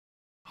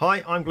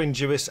Hi, I'm Glyn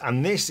Dewis,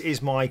 and this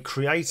is my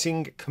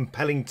Creating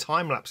Compelling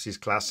Time Lapses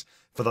class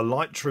for the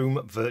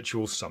Lightroom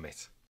Virtual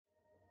Summit.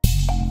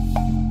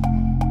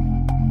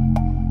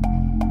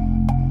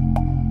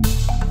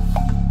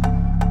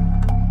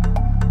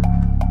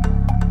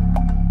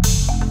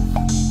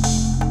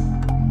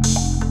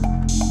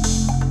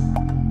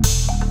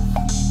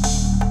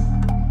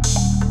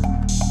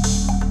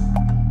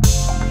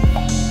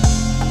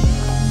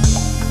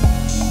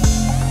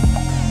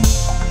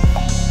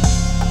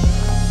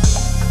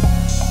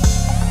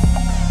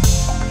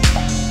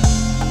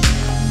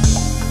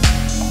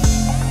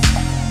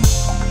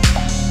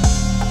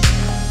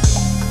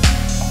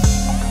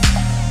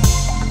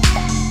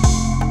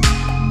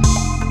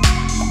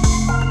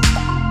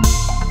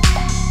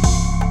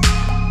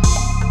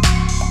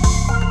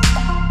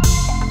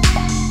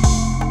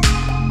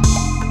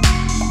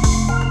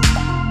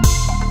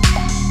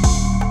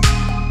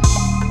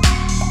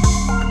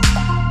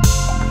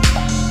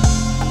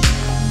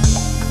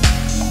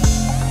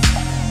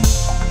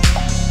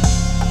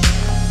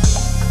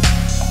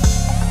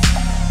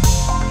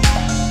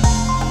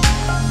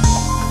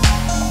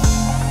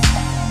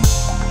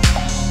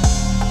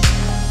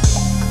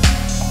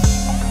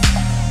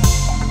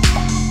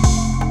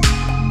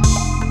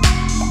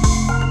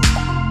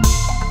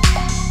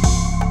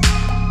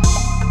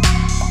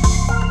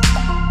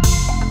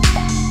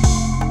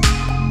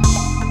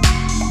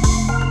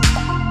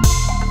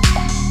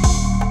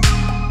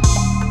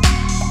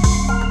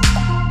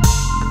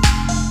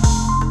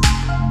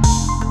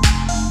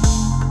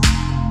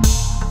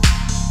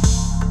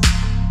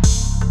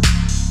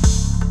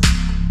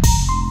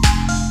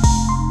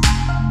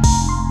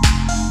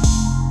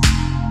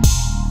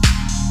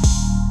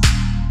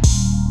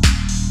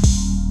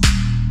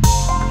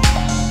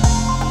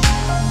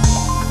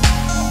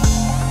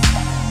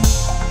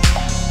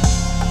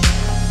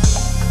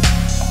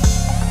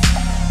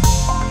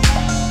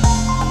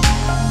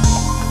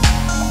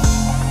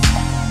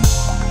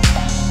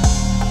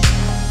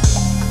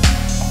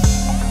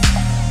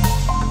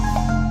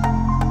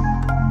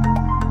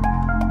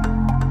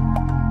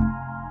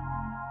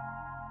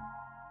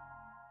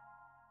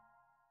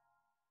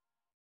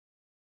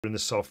 In the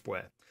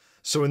software.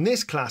 So in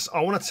this class,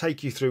 I want to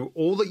take you through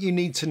all that you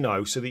need to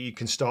know so that you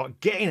can start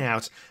getting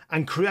out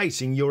and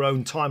creating your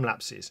own time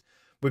lapses.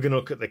 We're going to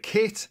look at the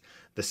kit,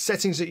 the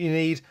settings that you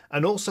need,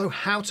 and also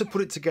how to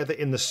put it together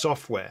in the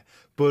software,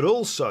 but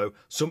also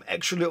some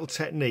extra little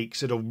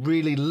techniques that'll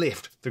really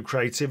lift the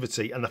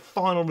creativity and the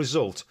final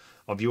result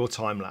of your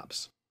time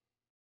lapse.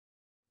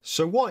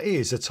 So what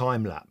is a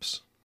time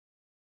lapse?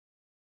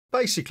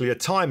 Basically, a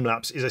time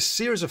lapse is a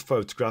series of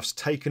photographs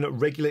taken at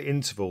regular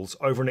intervals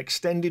over an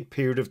extended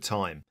period of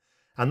time.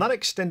 And that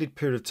extended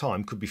period of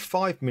time could be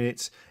 5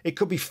 minutes, it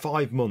could be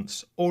 5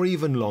 months, or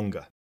even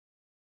longer.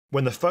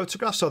 When the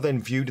photographs are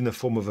then viewed in the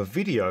form of a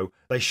video,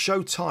 they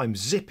show time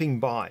zipping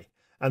by.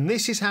 And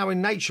this is how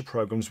in nature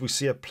programs we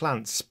see a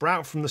plant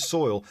sprout from the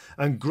soil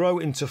and grow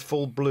into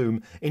full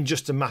bloom in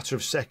just a matter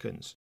of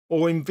seconds.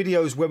 Or in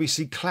videos where we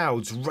see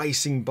clouds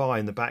racing by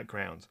in the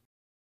background.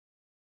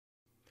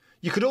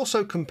 You could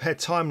also compare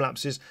time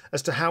lapses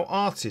as to how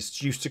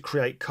artists used to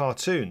create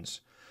cartoons.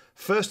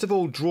 First of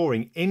all,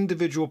 drawing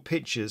individual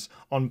pictures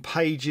on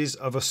pages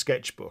of a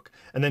sketchbook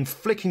and then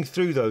flicking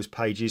through those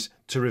pages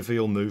to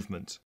reveal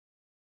movement.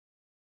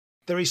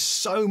 There is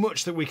so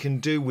much that we can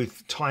do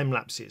with time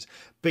lapses,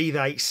 be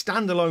they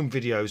standalone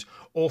videos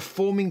or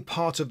forming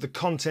part of the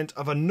content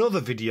of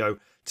another video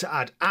to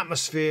add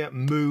atmosphere,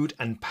 mood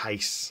and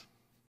pace.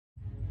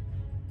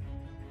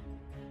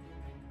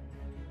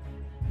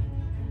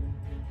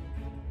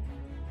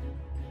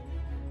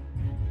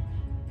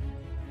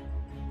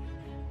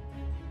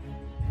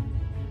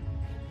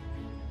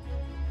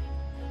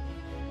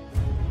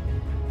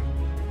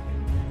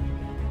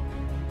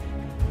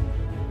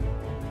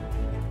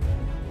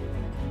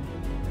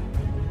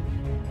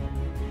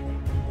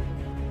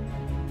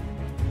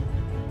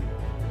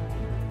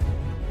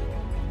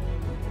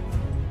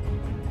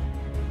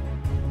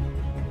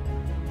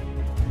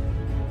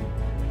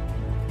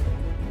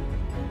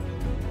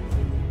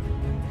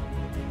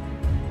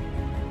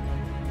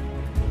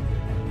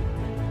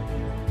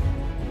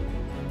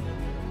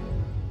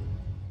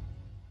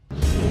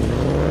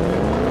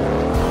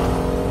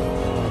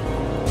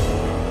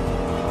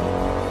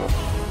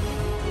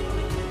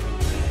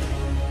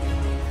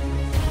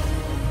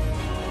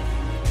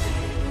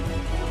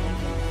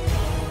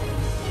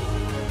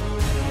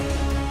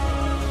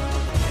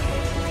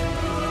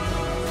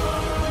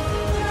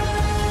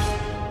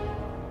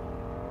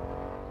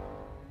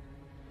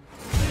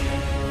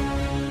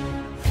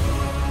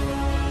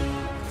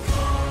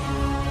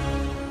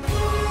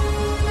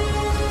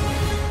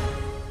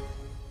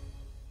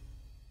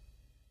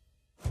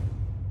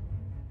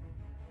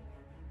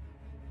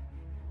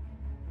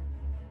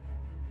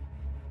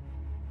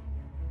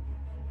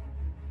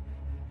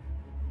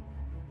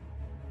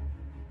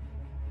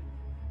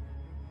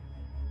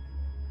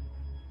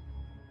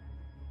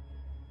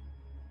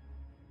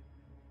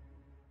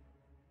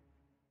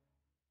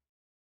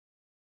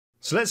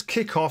 So let's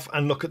kick off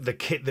and look at the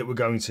kit that we're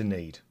going to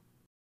need.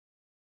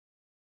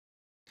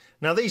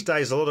 Now these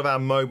days a lot of our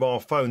mobile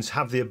phones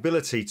have the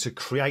ability to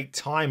create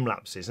time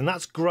lapses, and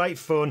that's great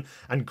fun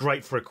and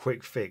great for a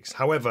quick fix.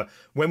 However,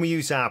 when we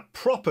use our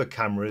proper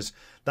cameras,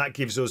 that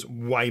gives us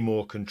way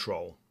more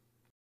control.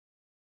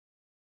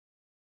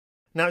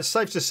 Now it's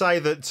safe to say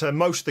that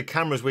most of the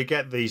cameras we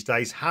get these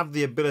days have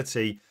the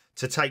ability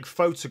to take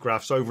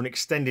photographs over an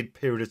extended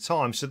period of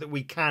time so that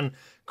we can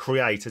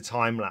create a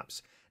time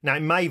lapse. Now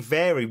it may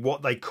vary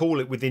what they call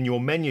it within your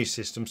menu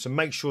system, so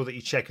make sure that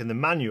you check in the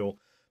manual.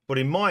 But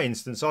in my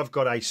instance, I've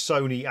got a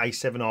Sony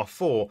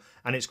a7R4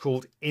 and it's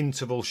called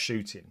interval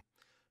shooting.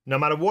 No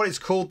matter what it's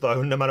called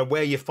though, no matter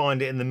where you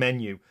find it in the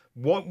menu,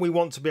 what we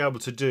want to be able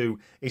to do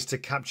is to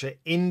capture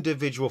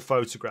individual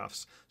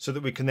photographs so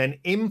that we can then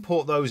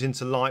import those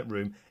into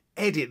Lightroom,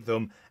 edit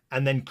them,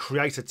 and then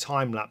create a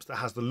time lapse that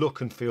has the look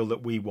and feel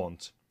that we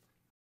want.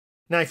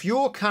 Now, if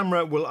your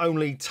camera will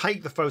only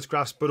take the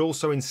photographs but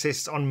also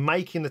insists on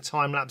making the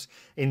time lapse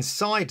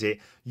inside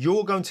it,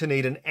 you're going to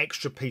need an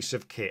extra piece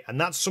of kit,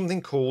 and that's something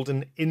called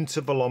an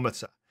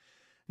intervalometer.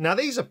 Now,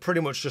 these are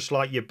pretty much just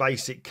like your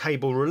basic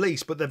cable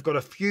release, but they've got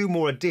a few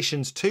more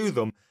additions to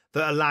them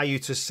that allow you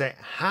to set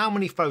how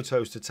many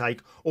photos to take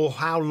or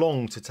how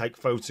long to take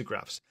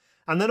photographs.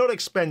 And they're not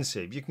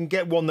expensive. You can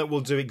get one that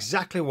will do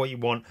exactly what you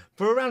want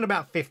for around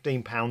about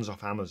 £15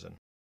 off Amazon.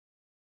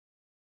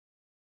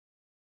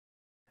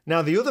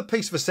 Now, the other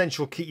piece of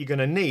essential kit you're going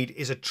to need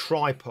is a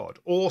tripod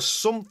or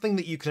something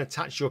that you can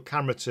attach your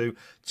camera to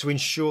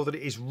ensure that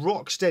it is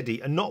rock steady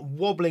and not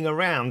wobbling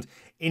around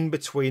in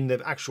between the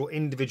actual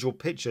individual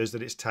pictures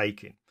that it's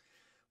taking.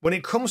 When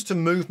it comes to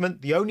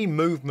movement, the only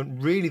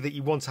movement really that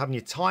you want to have in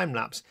your time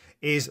lapse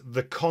is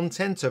the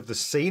content of the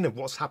scene of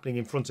what's happening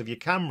in front of your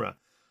camera,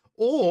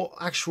 or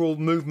actual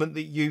movement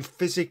that you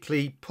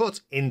physically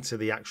put into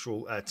the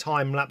actual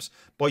time lapse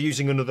by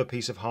using another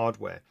piece of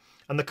hardware.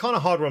 And the kind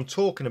of hardware I'm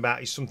talking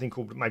about is something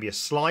called maybe a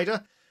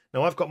slider.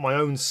 Now I've got my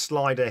own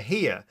slider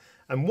here,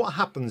 and what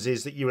happens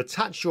is that you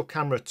attach your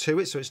camera to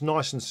it so it's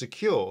nice and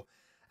secure,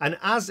 and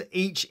as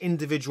each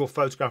individual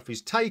photograph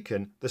is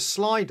taken, the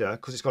slider,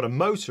 because it's got a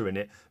motor in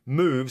it,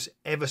 moves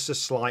ever so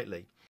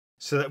slightly,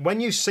 so that when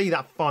you see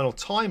that final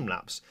time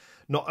lapse,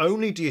 not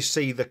only do you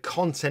see the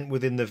content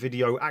within the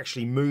video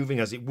actually moving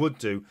as it would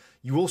do,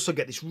 you also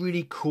get this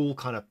really cool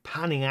kind of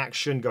panning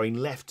action going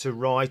left to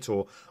right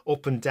or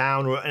up and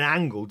down or at an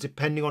angle,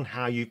 depending on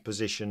how you've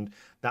positioned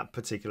that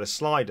particular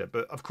slider.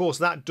 But of course,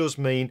 that does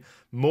mean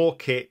more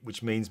kit,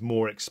 which means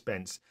more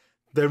expense.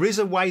 There is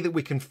a way that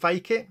we can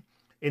fake it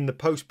in the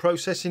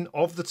post-processing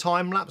of the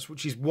time lapse,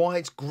 which is why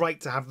it's great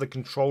to have the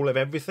control of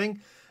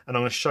everything. And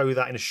I'm going to show you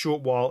that in a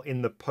short while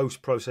in the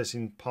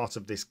post-processing part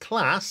of this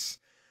class.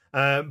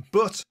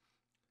 But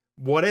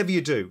whatever you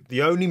do,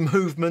 the only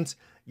movement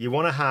you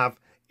want to have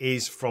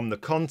is from the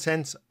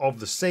content of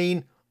the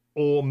scene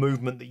or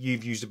movement that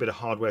you've used a bit of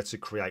hardware to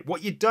create.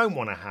 What you don't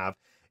want to have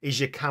is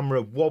your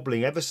camera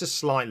wobbling ever so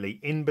slightly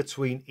in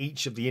between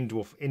each of the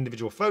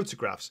individual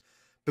photographs,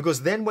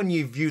 because then when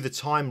you view the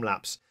time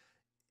lapse,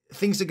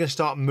 things are going to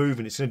start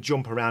moving, it's going to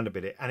jump around a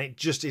bit, and it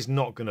just is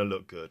not going to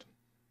look good.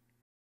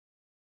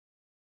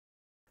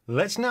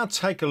 Let's now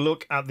take a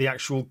look at the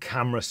actual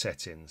camera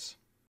settings.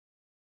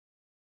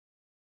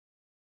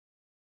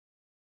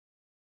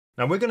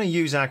 Now we're going to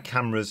use our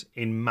cameras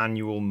in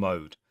manual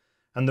mode,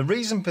 and the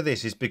reason for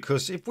this is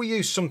because if we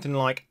use something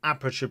like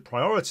aperture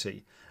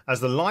priority,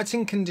 as the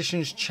lighting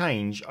conditions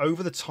change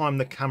over the time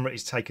the camera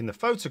is taking the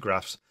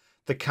photographs,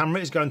 the camera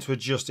is going to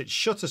adjust its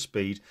shutter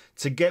speed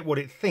to get what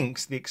it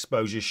thinks the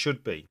exposure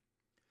should be.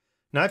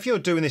 Now if you're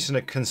doing this in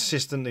a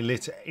consistently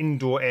lit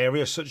indoor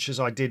area such as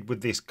I did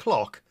with this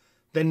clock,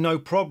 then no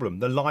problem,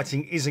 the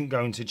lighting isn't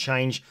going to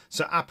change,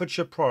 so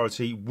aperture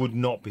priority would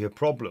not be a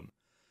problem.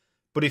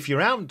 But if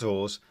you're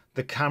outdoors,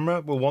 the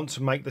camera will want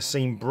to make the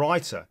scene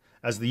brighter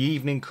as the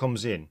evening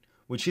comes in,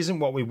 which isn't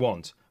what we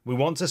want. We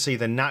want to see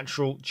the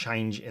natural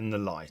change in the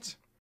light.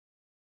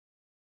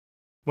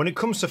 When it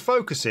comes to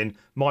focusing,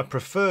 my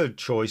preferred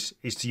choice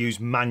is to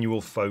use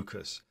manual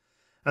focus.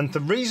 And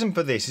the reason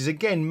for this is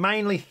again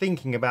mainly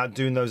thinking about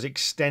doing those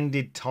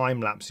extended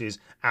time lapses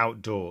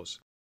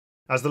outdoors.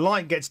 As the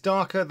light gets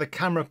darker, the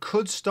camera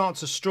could start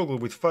to struggle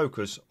with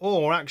focus,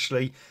 or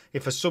actually,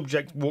 if a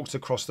subject walks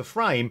across the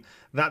frame,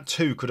 that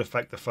too could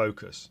affect the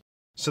focus.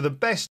 So the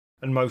best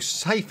and most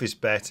safest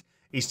bet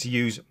is to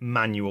use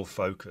manual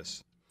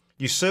focus.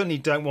 You certainly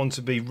don't want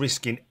to be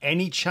risking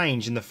any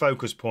change in the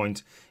focus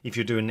point if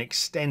you're doing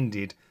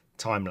extended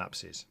time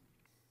lapses.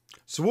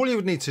 So all you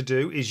would need to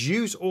do is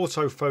use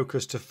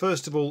autofocus to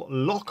first of all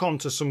lock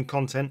onto some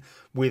content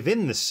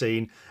within the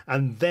scene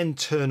and then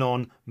turn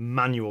on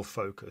manual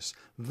focus.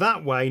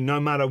 That way,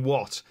 no matter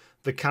what,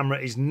 the camera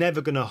is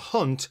never going to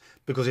hunt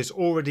because it's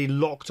already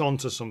locked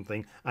onto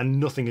something and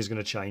nothing is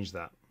going to change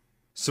that.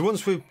 So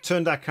once we've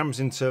turned our cameras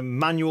into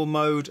manual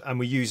mode and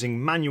we're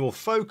using manual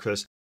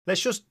focus,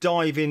 let's just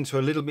dive into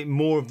a little bit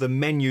more of the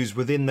menus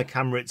within the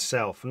camera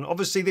itself. And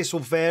obviously this will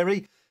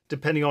vary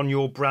depending on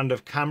your brand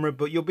of camera,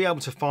 but you'll be able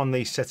to find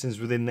these settings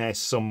within there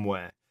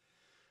somewhere.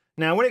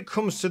 Now, when it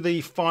comes to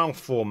the file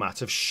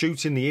format of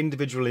shooting the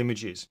individual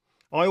images,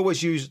 I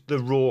always use the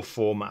RAW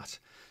format.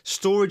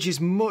 Storage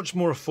is much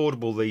more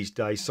affordable these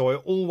days, so I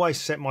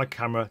always set my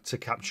camera to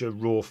capture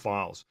RAW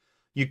files.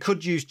 You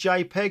could use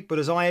JPEG, but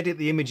as I edit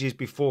the images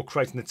before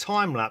creating the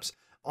time lapse,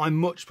 I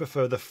much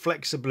prefer the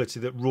flexibility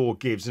that RAW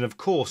gives, and of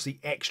course the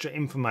extra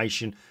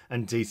information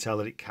and detail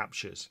that it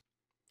captures.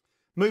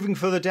 Moving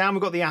further down,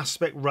 we've got the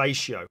aspect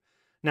ratio.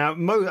 Now,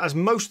 as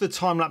most of the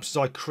time lapses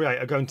I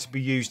create are going to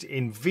be used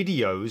in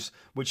videos,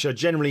 which are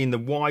generally in the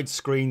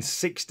widescreen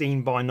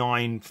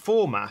 16:9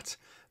 format,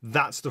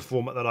 that's the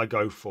format that I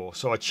go for.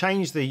 So I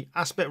change the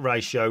aspect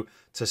ratio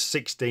to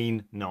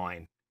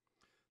 16:9.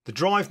 The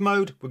drive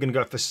mode, we're going to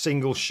go for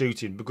single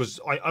shooting because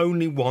I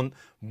only want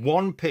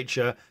one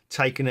picture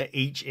taken at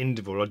each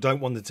interval. I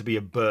don't want there to be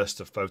a burst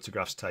of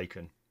photographs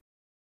taken.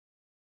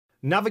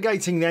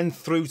 Navigating then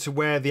through to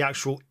where the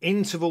actual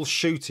interval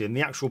shooting,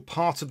 the actual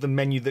part of the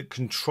menu that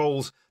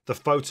controls the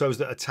photos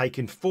that are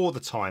taken for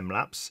the time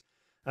lapse.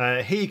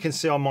 Here you can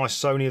see on my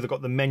Sony they've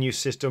got the menu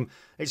system.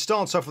 It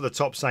starts off at the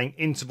top saying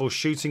interval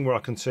shooting, where I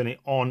can turn it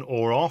on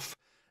or off.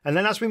 And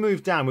then as we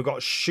move down, we've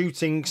got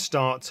shooting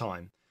start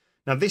time.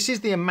 Now this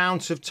is the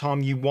amount of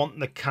time you want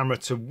the camera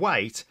to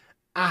wait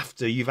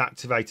after you've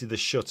activated the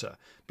shutter,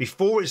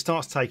 before it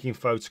starts taking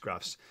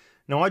photographs.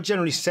 Now I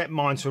generally set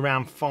mine to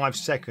around 5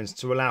 seconds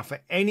to allow for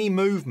any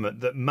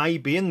movement that may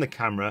be in the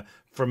camera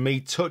from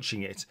me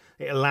touching it.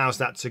 It allows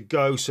that to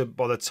go, so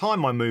by the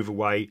time I move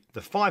away,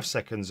 the 5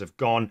 seconds have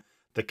gone,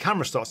 the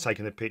camera starts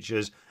taking the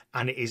pictures,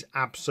 and it is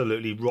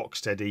absolutely rock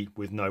steady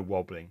with no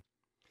wobbling.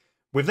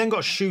 We've then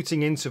got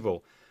shooting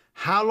interval.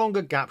 How long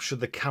a gap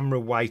should the camera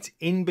wait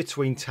in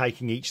between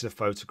taking each of the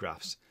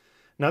photographs?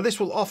 Now this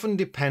will often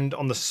depend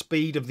on the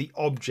speed of the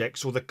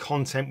objects or the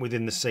content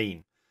within the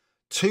scene.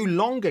 Too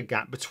long a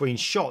gap between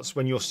shots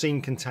when your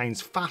scene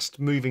contains fast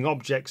moving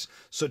objects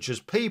such as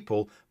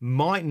people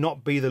might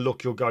not be the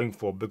look you're going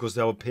for, because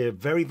they'll appear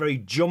very, very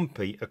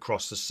jumpy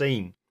across the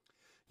scene.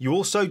 You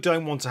also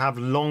don't want to have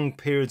long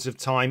periods of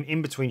time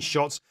in between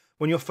shots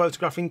when you're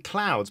photographing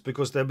clouds,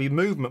 because there'll be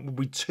movement will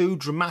be too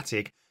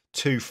dramatic,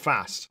 too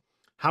fast.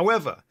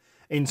 However,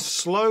 in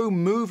slow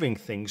moving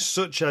things,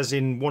 such as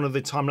in one of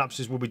the time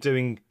lapses we'll be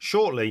doing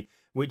shortly,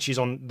 which is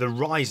on the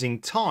rising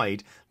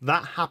tide,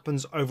 that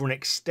happens over an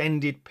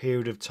extended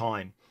period of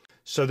time.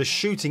 So the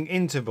shooting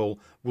interval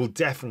will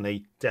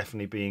definitely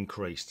be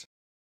increased.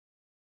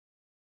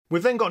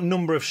 We've then got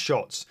number of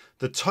shots,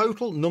 the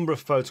total number of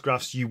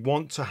photographs you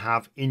want to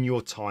have in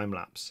your time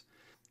lapse.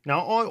 Now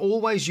I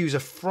always use a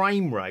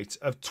frame rate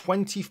of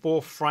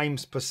 24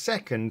 frames per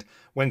second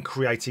when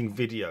creating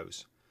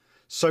videos.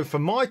 So for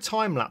my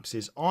time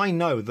lapses, I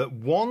know that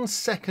 1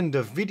 second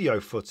of video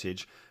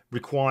footage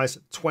requires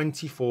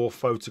 24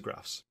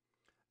 photographs.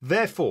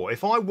 Therefore,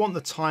 if I want the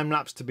time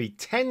lapse to be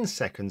 10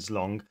 seconds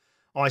long,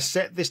 I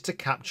set this to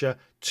capture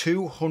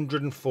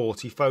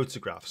 240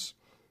 photographs.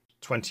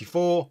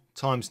 24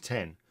 times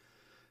 10.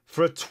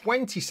 For a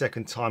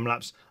 20-second time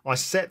lapse, I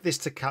set this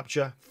to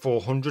capture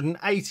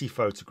 480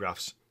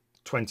 photographs.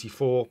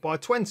 24 by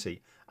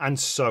 20, and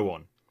so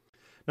on.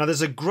 Now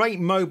there's a great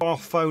mobile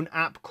phone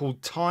app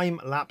called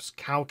Time Lapse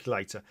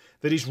Calculator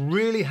that is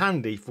really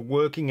handy for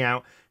working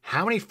out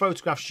how many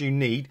photographs you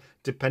need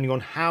depending on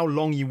how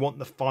long you want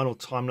the final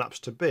time lapse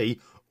to be,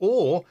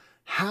 or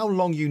how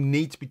long you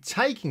need to be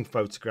taking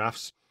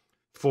photographs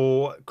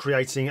for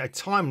creating a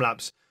time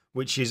lapse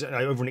which is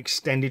over an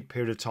extended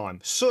period of time,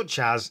 such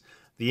as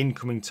the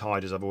incoming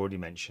tide, as I've already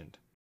mentioned.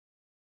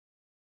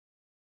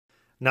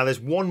 Now there's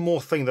one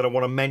more thing that I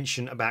want to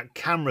mention about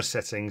camera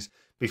settings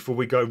before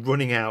we go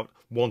running out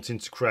wanting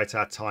to create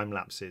our time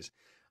lapses.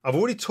 I've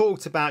already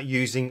talked about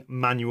using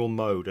manual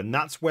mode, and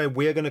that's where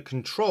we're going to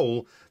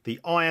control the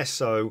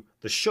ISO,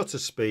 the shutter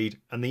speed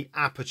and the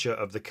aperture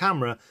of the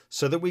camera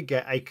so that we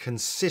get a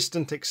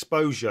consistent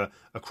exposure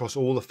across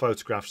all the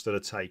photographs that are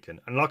taken.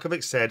 And like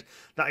I've said,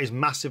 that is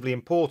massively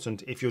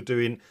important if you're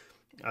doing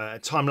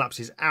time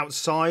lapses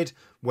outside,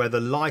 where the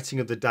lighting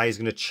of the day is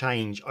going to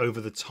change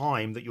over the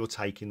time that you're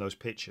taking those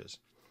pictures.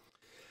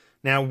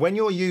 Now, when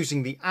you're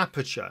using the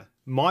aperture,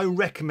 my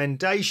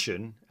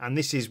recommendation, and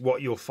this is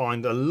what you'll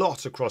find a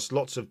lot across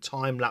lots of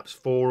time-lapse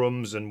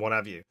forums and what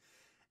have you,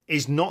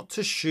 is not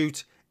to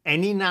shoot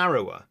any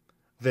narrower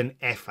than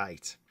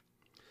f8.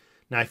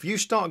 Now, if you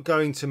start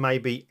going to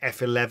maybe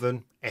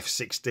f11,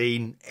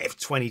 f16,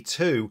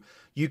 f22,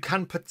 you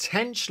can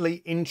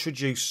potentially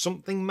introduce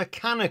something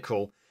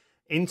mechanical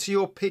into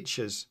your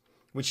pictures,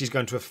 which is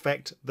going to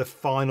affect the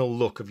final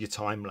look of your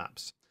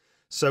time-lapse.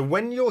 So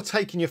when you're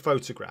taking your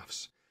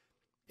photographs,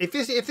 if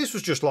this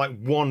was just like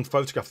one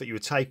photograph that you were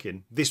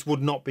taking, this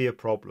would not be a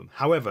problem.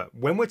 However,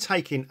 when we're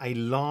taking a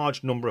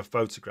large number of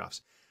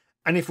photographs,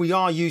 and if we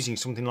are using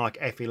something like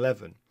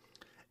f11,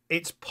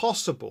 it's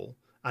possible,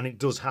 and it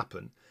does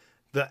happen,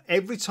 that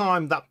every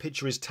time that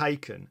picture is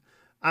taken,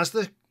 as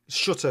the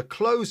shutter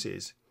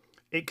closes,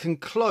 it can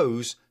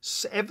close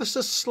ever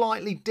so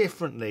slightly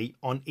differently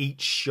on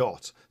each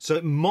shot. So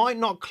it might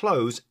not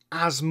close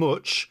as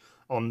much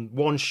on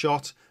one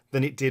shot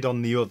than it did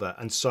on the other,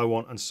 and so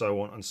on and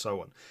so on and so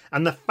on.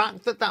 And the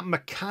fact that that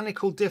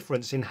mechanical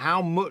difference in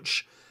how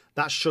much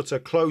that shutter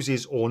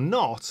closes or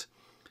not,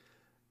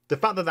 the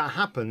fact that that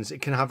happens,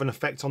 it can have an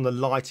effect on the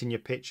light in your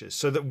pictures.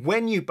 So that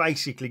when you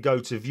basically go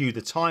to view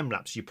the time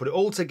lapse, you put it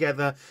all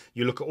together,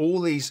 you look at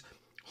all these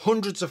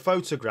hundreds of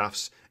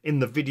photographs in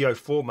the video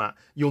format,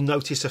 you'll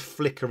notice a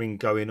flickering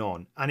going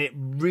on, and it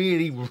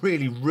really,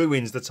 really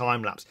ruins the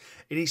time lapse.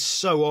 It is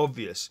so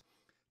obvious.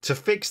 To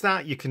fix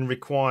that, you can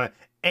require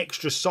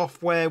extra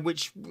software,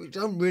 which we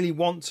don't really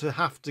want to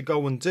have to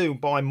go and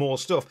buy more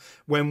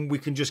stuff when we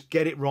can just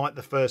get it right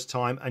the first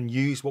time and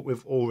use what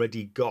we've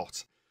already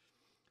got.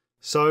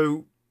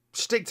 So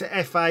stick to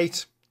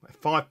f8,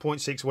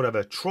 5.6,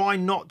 whatever. Try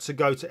not to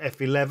go to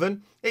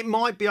f11. It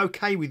might be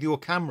okay with your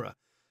camera,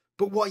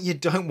 but what you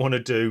don't want to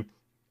do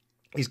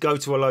is go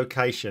to a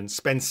location,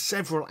 spend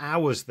several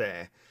hours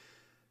there,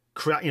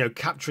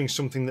 capturing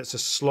something that's a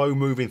slow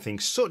moving thing,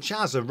 such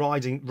as a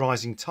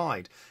rising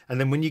tide. And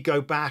then when you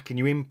go back and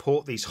you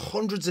import these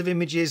hundreds of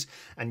images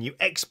and you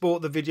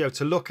export the video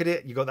to look at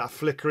it, you got that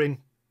flickering,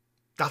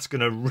 that's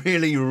going to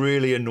really,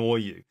 really annoy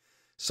you.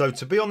 So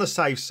to be on the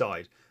safe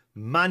side,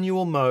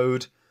 manual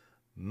mode,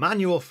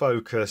 manual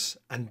focus,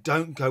 and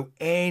don't go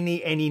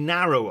any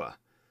narrower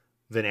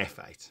than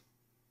f8.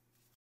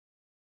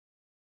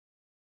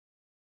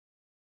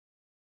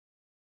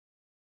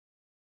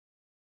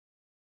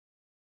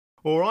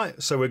 All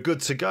right, so we're good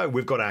to go.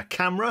 We've got our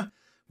camera,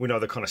 we know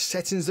the kind of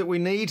settings that we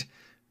need,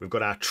 we've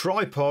got our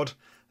tripod.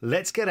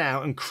 Let's get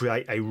out and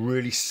create a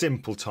really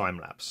simple time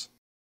lapse.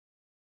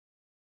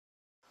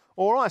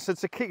 All right, so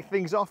to kick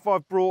things off,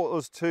 I've brought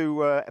us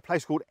to a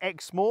place called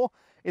Exmoor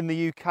in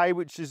the UK,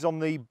 which is on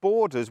the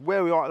borders.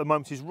 Where we are at the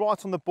moment is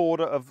right on the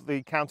border of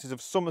the counties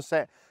of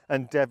Somerset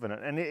and Devon,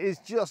 and it is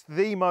just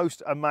the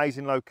most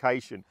amazing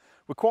location.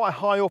 We're quite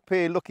high up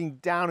here looking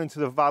down into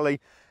the valley,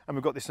 and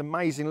we've got this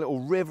amazing little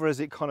river as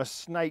it kind of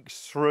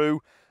snakes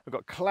through. We've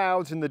got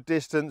clouds in the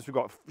distance, we've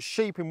got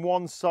sheep in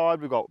one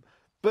side, we've got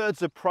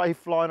birds of prey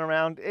flying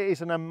around. It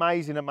is an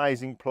amazing,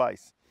 amazing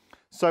place.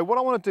 So what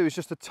I want to do is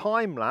just a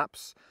time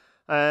lapse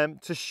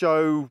to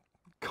show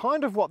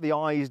kind of what the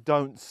eyes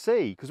don't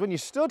see. Because when you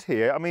stood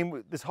here, I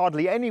mean, there's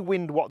hardly any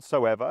wind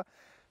whatsoever.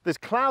 There's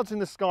clouds in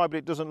the sky, but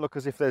it doesn't look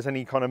as if there's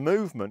any kind of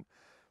movement.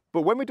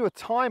 But when we do a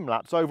time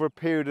lapse over a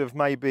period of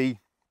maybe,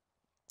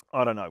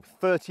 I don't know,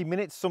 30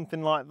 minutes,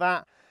 something like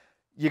that,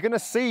 you're going to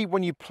see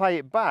when you play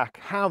it back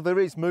how there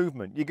is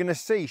movement. You're going to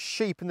see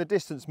sheep in the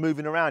distance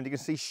moving around. You can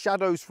see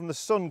shadows from the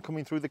sun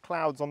coming through the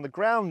clouds on the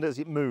ground as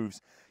it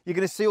moves. You're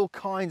going to see all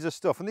kinds of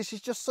stuff. And this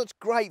is just such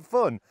great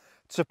fun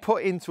to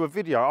put into a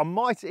video. I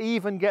might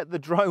even get the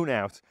drone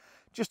out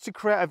just to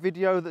create a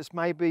video that's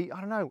maybe,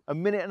 I don't know, a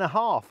minute and a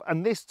half.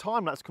 And this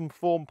time lapse can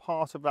form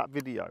part of that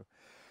video.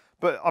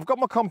 But I've got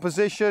my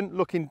composition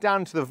looking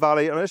down to the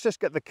valley, and let's just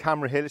get the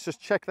camera here. Let's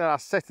just check that our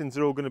settings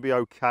are all going to be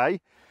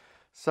okay.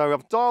 So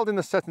I've dialed in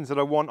the settings that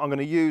I want. I'm going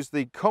to use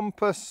the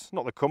compass,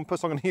 not the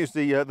compass, I'm going to use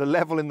the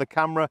level in the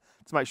camera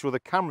to make sure the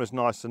camera's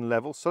nice and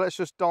level. So let's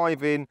just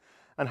dive in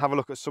and have a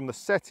look at some of the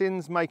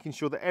settings, making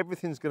sure that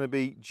everything's going to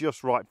be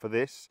just right for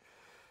this.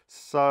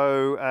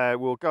 So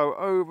we'll go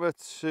over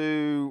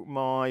to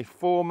my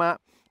format,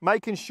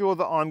 making sure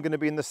that I'm going to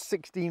be in the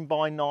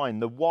 16:9,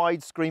 the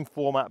widescreen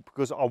format,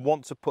 because I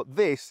want to put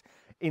this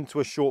into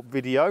a short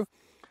video.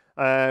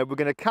 We're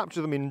going to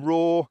capture them in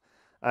RAW,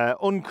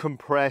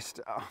 uncompressed,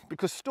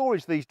 because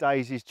storage these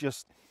days is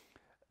just,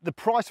 the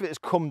price of it has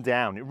come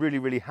down. It really,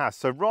 really has.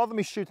 So rather than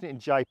me shooting it in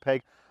JPEG,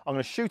 I'm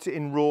going to shoot it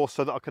in RAW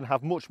so that I can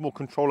have much more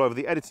control over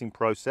the editing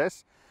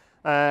process.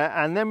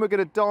 And then we're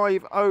going to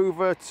dive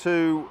over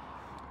to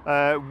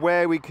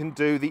where we can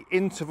do the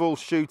interval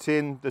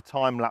shooting, the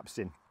time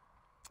lapsing.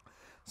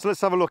 So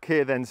let's have a look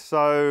here then.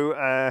 So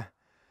a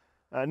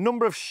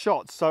number of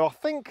shots. So I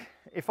think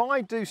if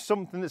I do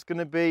something that's going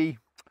to be,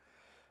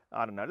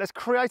 I don't know, let's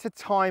create a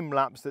time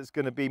lapse that's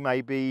going to be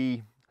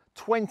maybe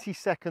 20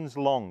 seconds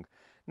long.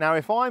 Now,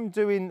 if I'm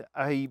doing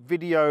a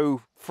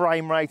video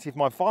frame rate, if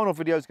my final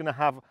video is going to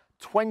have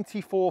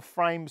 24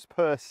 frames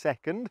per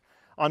second,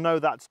 I know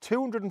that's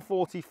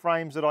 240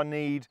 frames that I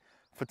need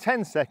for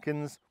 10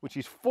 seconds, which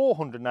is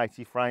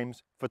 480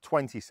 frames for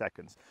 20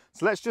 seconds.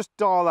 So let's just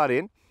dial that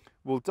in.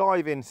 We'll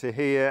dive into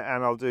here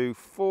and I'll do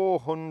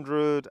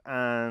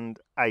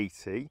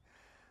 480.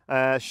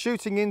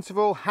 Shooting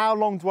interval, how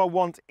long do I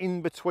want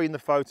in between the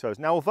photos?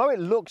 Now, although it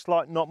looks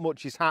like not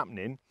much is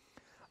happening,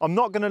 I'm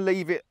not going to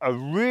leave it a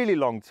really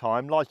long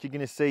time like you're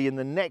going to see in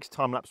the next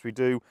time lapse we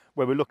do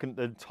where we're looking at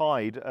the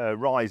tide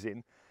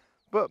rising.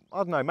 But I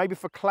don't know, maybe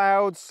for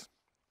clouds,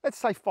 let's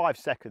say 5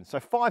 seconds.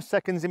 So 5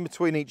 seconds in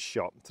between each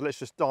shot. So let's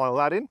just dial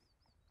that in.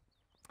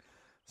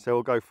 So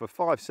we'll go for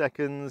 5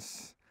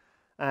 seconds.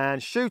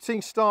 And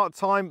shooting start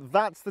time,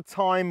 that's the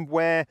time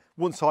where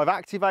once I've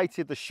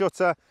activated the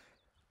shutter,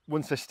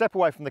 once I step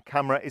away from the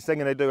camera, it's then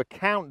going to do a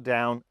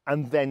countdown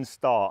and then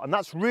start. And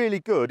that's really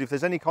good if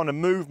there's any kind of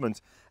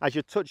movement as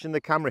you're touching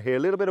the camera here, a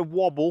little bit of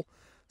wobble.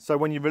 So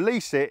when you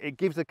release it, it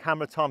gives the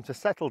camera time to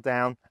settle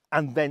down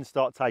and then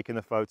start taking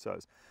the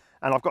photos.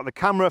 and I've got the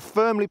camera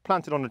firmly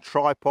planted on a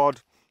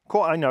tripod,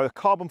 quite, a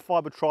carbon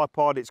fiber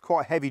tripod. It's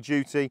quite heavy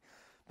duty.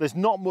 There's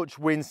not much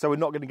wind, so we're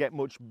not going to get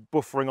much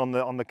buffering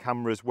on the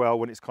camera as well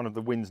when it's kind of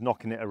the wind's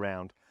knocking it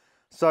around.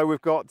 So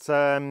we've got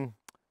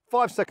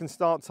 5-second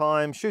start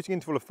time, shooting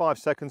interval of 5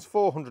 seconds,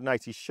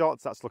 480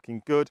 shots. That's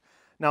looking good.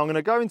 Now I'm going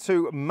to go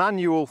into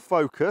manual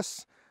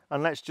focus,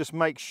 and let's just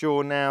make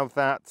sure now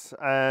that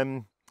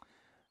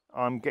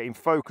I'm getting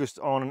focused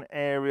on an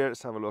area.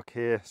 Let's have a look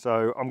here.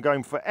 So I'm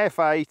going for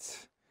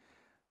F8,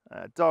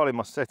 dial in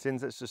my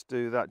settings. Let's just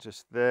do that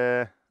just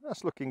there.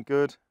 That's looking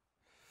good.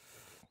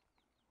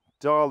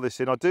 Dial this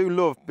in. I do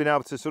love being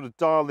able to sort of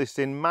dial this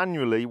in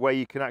manually, where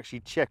you can actually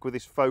check with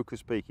this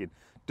focus peaking.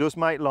 Does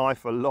make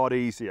life a lot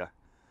easier.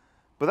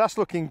 But that's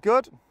looking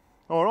good.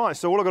 All right,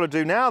 so all I've got to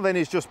do now then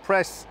is just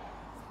press,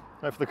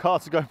 wait for the car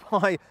to go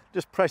by,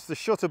 just press the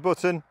shutter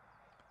button,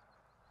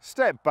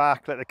 step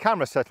back, let the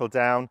camera settle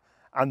down,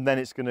 and then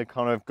it's going to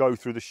kind of go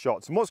through the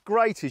shots. And what's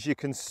great is you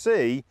can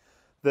see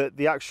that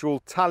the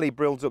actual tally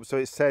builds up, so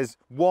it says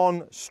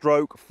 1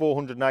 stroke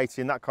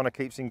 480, and that kind of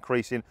keeps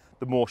increasing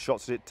the more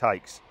shots that it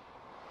takes.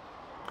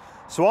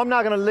 So I'm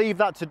now going to leave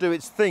that to do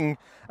its thing.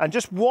 And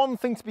just one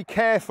thing to be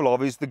careful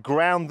of is the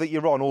ground that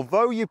you're on.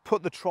 Although you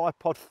put the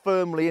tripod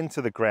firmly into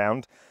the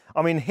ground,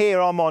 I mean, here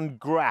I'm on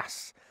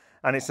grass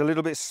and it's a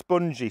little bit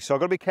spongy. So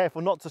I've got to be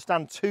careful not to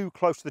stand too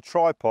close to the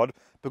tripod,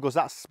 because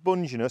that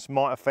sponginess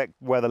might affect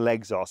where the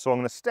legs are. So I'm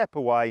going to step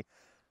away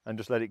and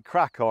just let it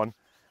crack on.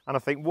 And I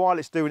think while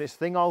it's doing its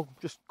thing, I'll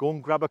just go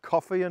and grab a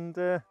coffee and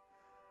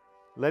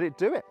let it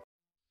do it.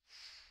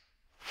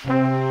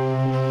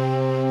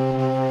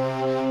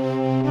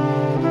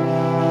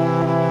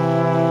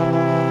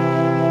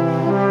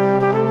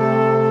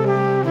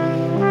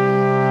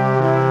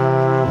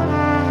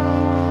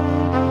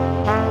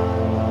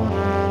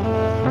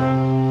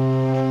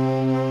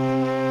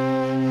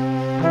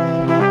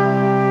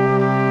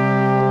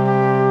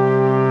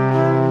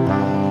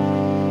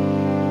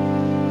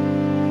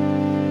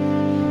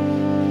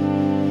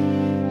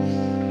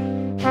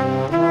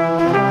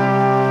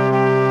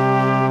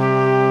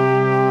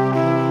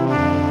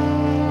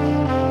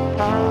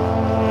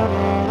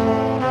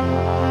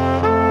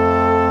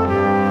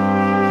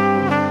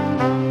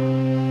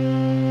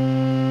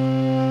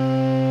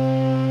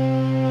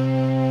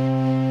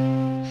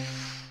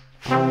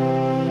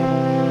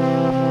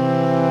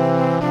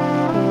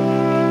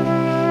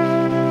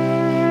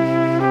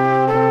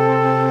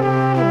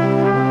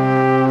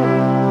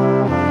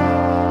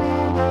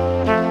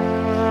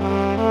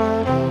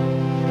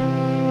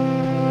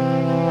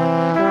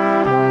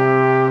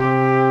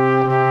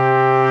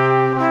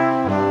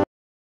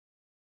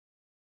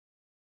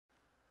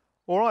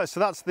 All right, so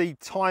that's the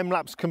time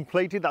lapse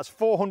completed. That's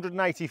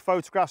 480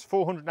 photographs,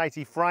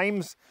 480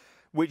 frames,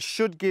 which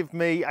should give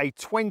me a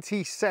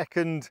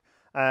 20-second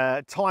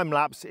time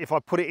lapse if I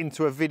put it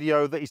into a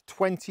video that is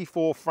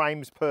 24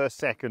 frames per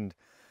second.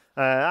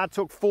 That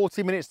took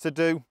 40 minutes to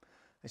do.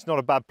 It's not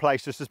a bad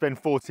place just to spend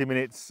 40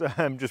 minutes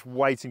just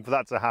waiting for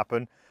that to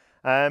happen.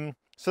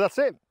 So that's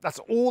it. That's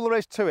all there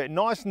is to it.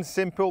 Nice and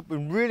simple.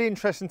 Been really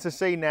interesting to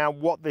see now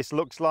what this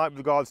looks like with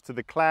regards to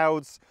the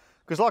clouds.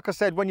 Because like I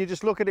said, when you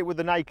just look at it with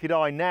the naked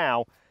eye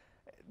now,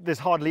 there's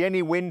hardly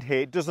any wind here.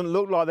 It doesn't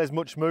look like there's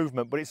much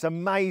movement, but it's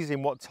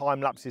amazing what time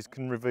lapses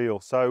can reveal.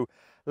 So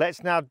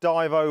let's now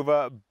dive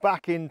over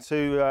back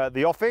into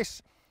the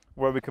office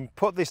where we can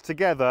put this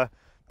together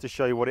to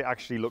show you what it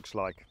actually looks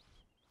like.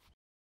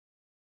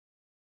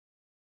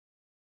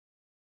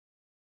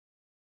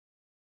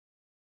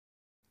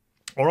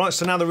 All right,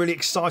 so now the really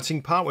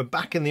exciting part, we're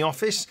back in the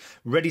office,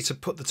 ready to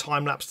put the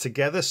time lapse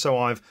together. So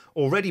I've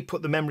already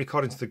put the memory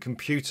card into the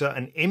computer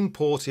and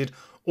imported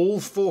all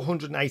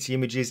 480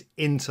 images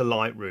into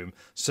Lightroom.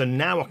 So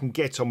now I can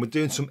get on with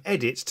doing some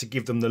edits to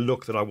give them the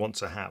look that I want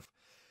to have.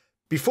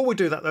 Before we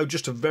do that though,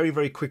 just to very,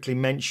 very quickly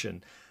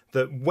mention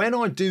that when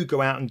I do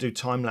go out and do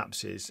time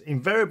lapses,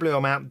 invariably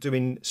I'm out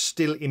doing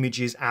still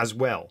images as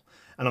well.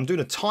 And I'm doing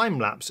a time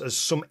lapse as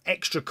some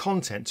extra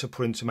content to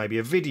put into maybe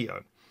a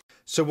video.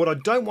 So what I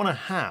don't want to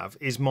have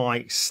is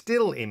my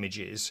still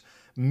images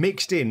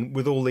mixed in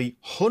with all the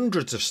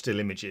hundreds of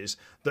still images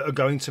that are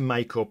going to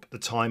make up the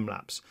time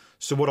lapse.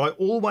 So what I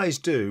always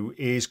do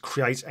is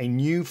create a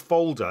new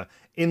folder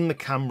in the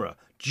camera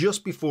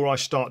just before I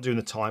start doing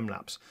the time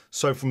lapse.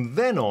 So from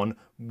then on,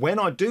 when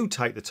I do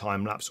take the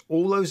time lapse,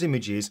 all those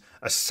images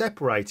are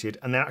separated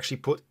and they're actually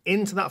put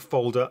into that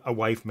folder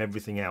away from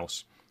everything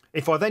else.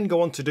 If I then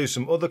go on to do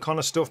some other kind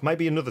of stuff,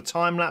 maybe another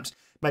time lapse,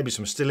 maybe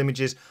some still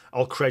images,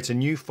 I'll create a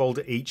new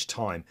folder each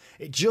time.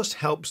 It just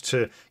helps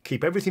to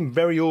keep everything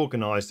very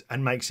organized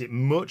and makes it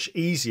much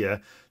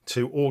easier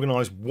to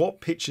organize what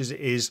pictures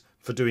it is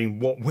for doing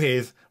what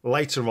with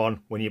later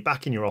on when you're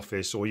back in your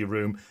office or your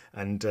room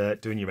and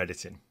doing your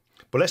editing.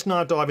 But let's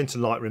now dive into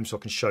Lightroom so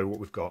I can show you what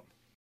we've got.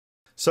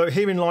 So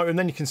here in Lightroom,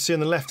 then you can see on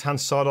the left-hand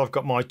side, I've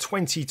got my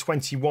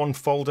 2021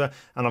 folder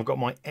and I've got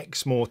my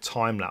Exmoor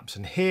time-lapse.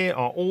 And here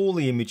are all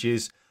the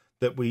images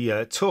that we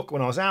took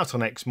when I was out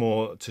on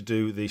Exmoor to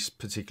do this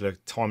particular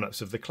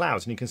time-lapse of the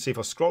clouds. And you can see if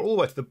I scroll all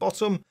the way to the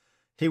bottom,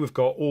 Here we've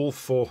got all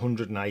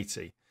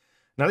 480.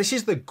 Now this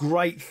is the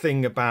great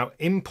thing about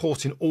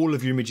importing all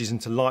of your images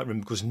into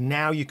Lightroom, because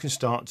now you can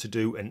start to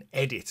do an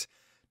edit.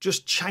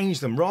 Just change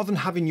them. Rather than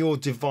having your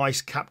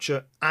device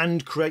capture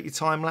and create your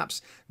time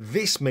lapse,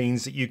 this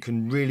means that you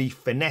can really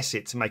finesse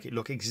it to make it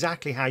look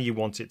exactly how you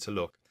want it to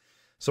look.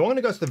 So I'm going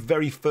to go to the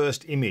very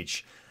first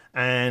image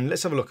and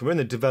let's have a look. We're in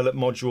the develop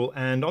module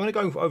and I'm going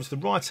to go over to the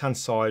right hand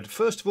side,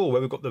 first of all, where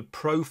we've got the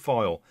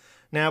profile.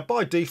 Now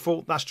by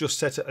default that's just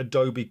set at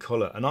Adobe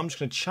Color, and I'm just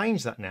going to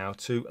change that now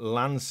to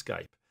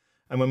landscape.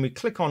 And when we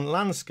click on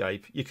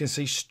landscape, you can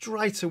see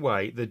straight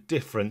away the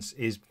difference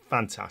is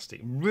fantastic.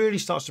 It really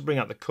starts to bring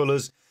out the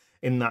colors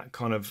in that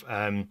kind of,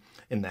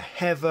 in the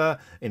heather,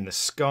 in the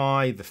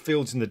sky, the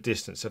fields in the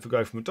distance. So if we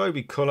go from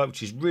Adobe Color,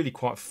 which is really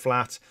quite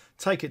flat,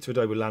 take it to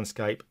Adobe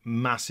Landscape,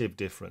 massive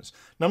difference.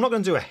 Now I'm not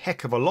going to do a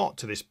heck of a lot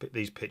to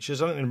these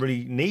pictures. I don't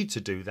really need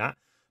to do that.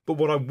 But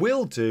what I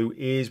will do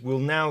is we'll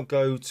now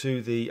go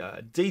to the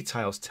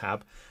Details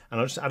tab and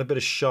I'll just add a bit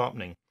of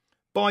sharpening.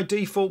 By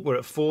default, we're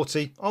at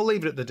 40. I'll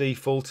leave it at the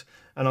default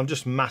and I'll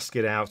just mask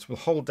it out. We'll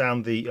hold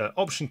down the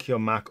Option key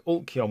on Mac,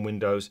 Alt key on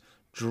Windows,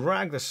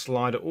 drag the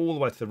slider all the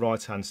way to the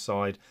right-hand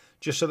side,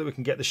 just so that we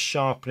can get the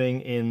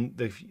sharpening in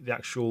the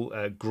actual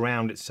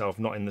ground itself,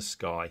 not in the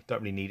sky.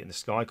 Don't really need it in the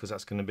sky because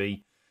that's going to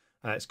be,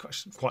 it's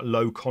quite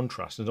low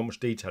contrast. There's not much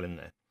detail in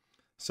there.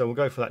 So we'll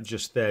go for that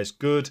just there. It's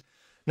good.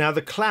 Now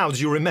the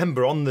clouds, you'll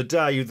remember on the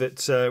day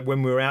that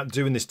when we were out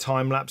doing this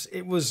time lapse,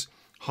 it was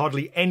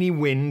hardly any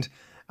wind.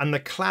 And the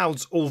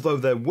clouds, although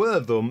there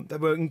were them, they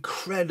were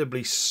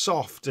incredibly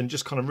soft and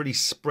just kind of really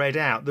spread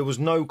out. There was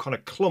no kind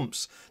of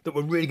clumps that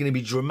were really going to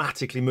be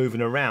dramatically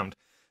moving around.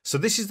 So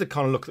this is the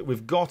kind of look that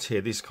we've got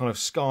here, this kind of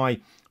sky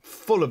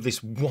full of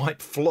this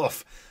white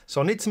fluff. So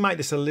I need to make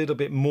this a little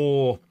bit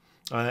more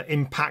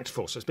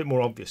impactful, so it's a bit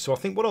more obvious. So I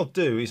think what I'll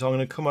do is I'm going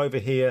to come over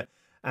here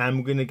and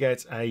we're going to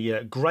get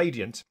a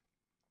gradient.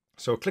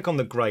 So I'll click on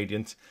the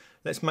gradient.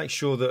 Let's make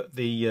sure that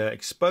the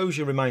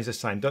exposure remains the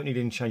same. Don't need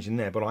any change in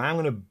there, but I am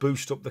going to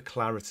boost up the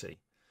clarity.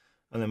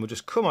 And then we'll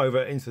just come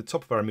over into the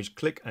top of our image,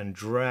 click and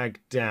drag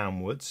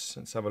downwards.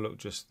 Let's have a look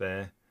just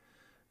there.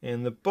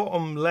 In the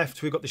bottom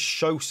left, we've got the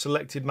Show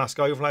Selected Mask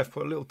Overlay. I've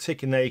put a little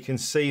tick in there. You can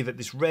see that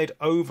this red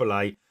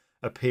overlay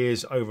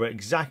appears over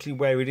exactly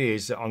where it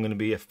is that I'm going to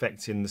be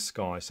affecting the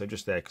sky. So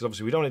just there, because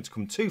obviously we don't want it to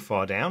come too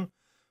far down,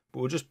 but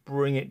we'll just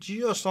bring it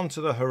just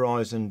onto the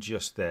horizon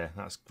just there.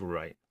 That's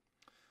great.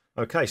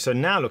 Okay, so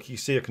now look, you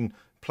see I can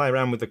play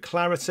around with the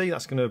clarity.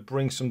 That's going to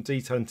bring some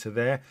detail into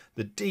there.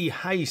 The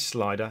dehaze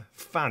slider,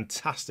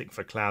 fantastic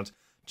for clouds.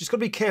 Just got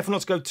to be careful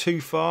not to go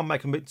too far,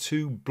 make them a bit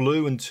too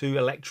blue and too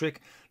electric.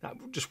 That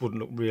just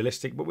wouldn't look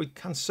realistic, but we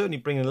can certainly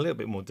bring in a little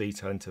bit more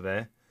detail into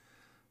there.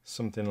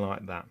 Something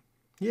like that.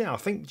 Yeah, I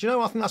think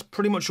that's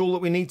pretty much all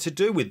that we need to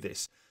do with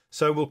this.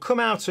 So we'll come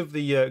out of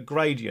the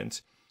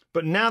gradient,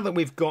 but now that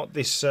we've got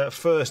this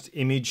first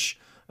image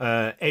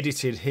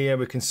edited here,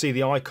 we can see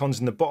the icons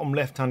in the bottom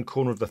left hand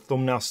corner of the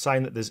thumbnail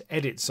saying that there's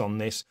edits on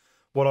this.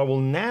 What I will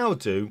now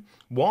do,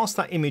 whilst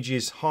that image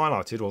is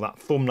highlighted, or that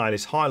thumbnail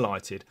is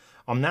highlighted,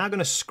 I'm now going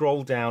to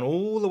scroll down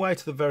all the way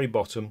to the very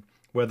bottom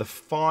where the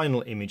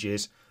final image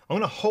is. I'm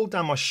going to hold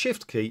down my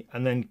shift key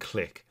and then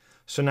click.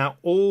 So now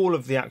all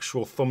of the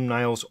actual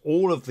thumbnails,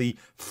 all of the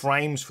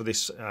frames for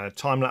this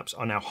time lapse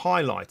are now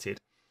highlighted.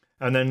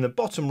 And then in the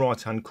bottom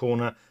right hand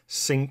corner,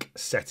 sync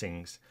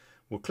settings.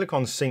 We'll click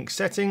on sync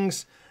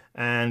settings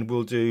and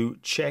we'll do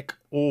check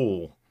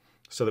all,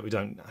 so that we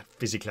don't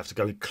physically have to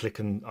go and click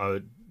and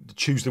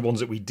choose the ones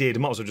that we did. I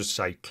might as well just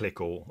say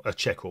click all,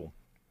 check all.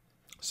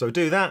 So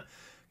do that,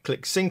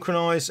 click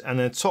synchronize, and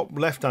then the top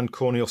left hand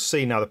corner you'll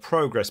see now the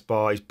progress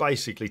bar is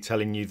basically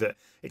telling you that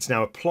it's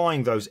now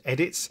applying those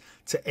edits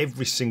to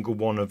every single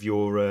one of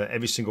your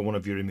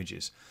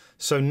images.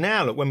 So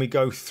now look, when we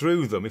go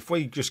through them, if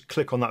we just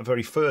click on that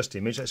very first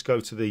image, let's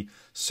go to the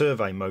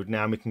survey mode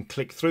now, and we can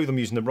click through them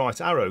using the right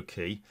arrow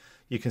key.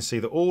 You can see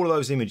that all of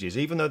those images,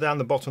 even though down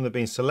the bottom they're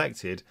being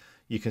selected,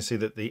 you can see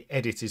that the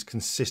edit is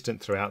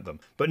consistent throughout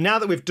them. But now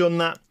that we've done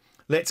that,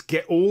 let's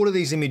get all of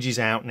these images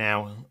out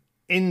now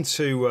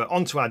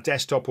onto our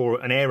desktop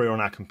or an area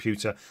on our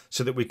computer,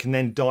 so that we can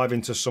then dive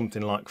into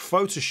something like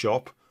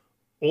Photoshop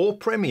or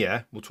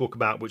Premiere. We'll talk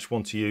about which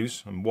one to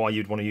use and why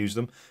you'd want to use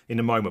them in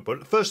a moment.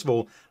 But first of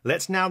all,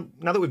 let's now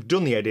that we've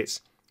done the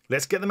edits,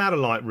 let's get them out of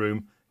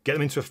Lightroom, get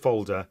them into a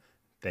folder,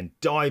 then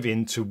dive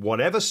into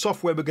whatever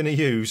software we're going to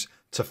use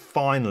to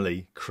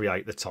finally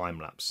create the time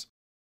lapse.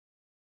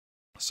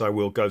 So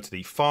we'll go to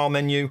the File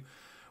menu,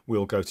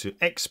 we'll go to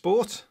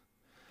Export,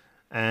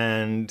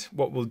 and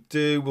what we'll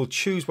do, we'll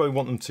choose where we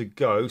want them to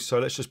go. So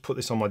let's just put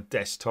this on my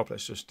desktop.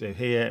 Let's just do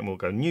here, and we'll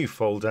go New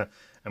Folder,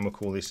 and we'll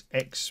call this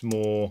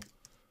Exmore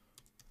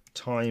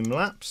Time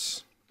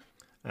Lapse,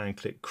 and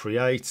click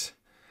Create.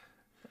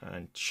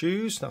 And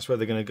choose, that's where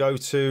they're going to go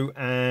to.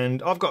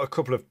 And I've got a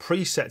couple of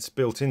presets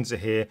built into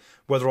here,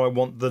 whether I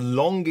want the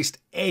longest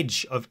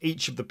edge of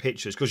each of the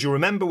pictures, because you'll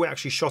remember we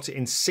actually shot it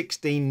in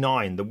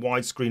 16:9, the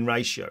widescreen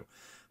ratio.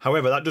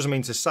 However, that doesn't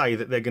mean to say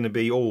that they're going to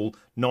be all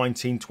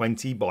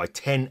 1920 by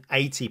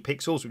 1080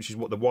 pixels, which is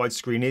what the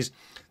widescreen is.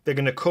 They're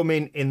going to come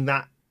in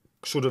that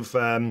sort of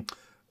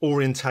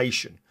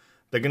orientation.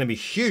 They're going to be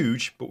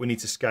huge, but we need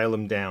to scale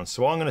them down.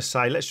 So I'm going to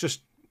say, let's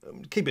just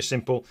keep it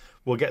simple.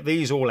 We'll get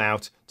these all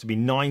out to be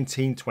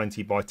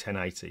 1920 by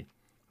 1080.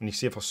 And you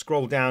see if I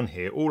scroll down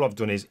here, all I've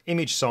done is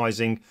image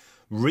sizing,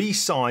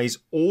 resize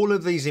all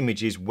of these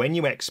images when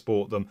you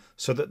export them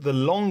so that the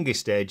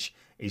longest edge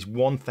is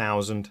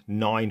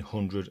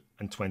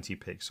 1920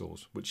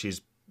 pixels, which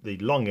is the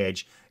long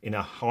edge in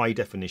a high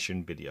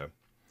definition video.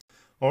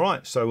 All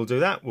right, so we'll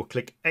do that. We'll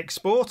click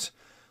export.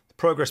 The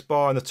progress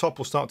bar on the top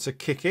will start to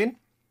kick in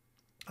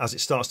as it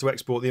starts to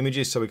export the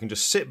images, so we can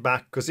just sit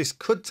back because this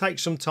could take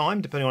some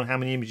time depending on how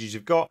many images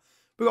you've got.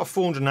 We've got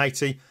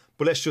 480,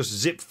 but let's just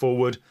zip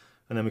forward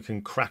and then we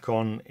can crack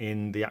on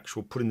in the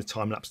actual putting the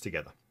time lapse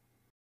together.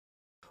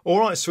 All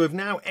right, so we've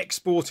now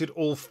exported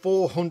all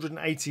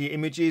 480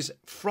 images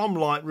from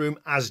Lightroom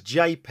as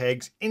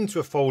JPEGs into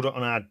a folder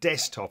on our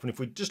desktop. And if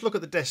we just look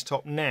at the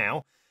desktop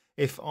now,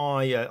 if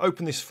I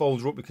open this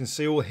folder up, we can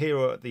see all here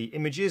are the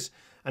images.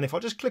 And if I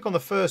just click on the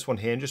first one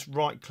here and just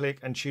right click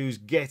and choose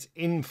Get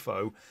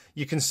Info,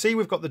 you can see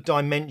we've got the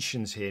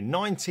dimensions here,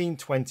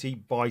 1920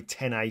 by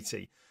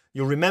 1080.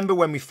 You'll remember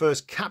when we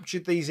first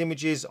captured these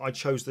images, I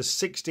chose the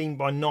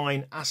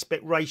 16:9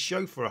 aspect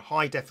ratio for a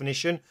high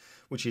definition,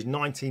 which is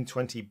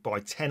 1920 by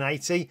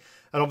 1080.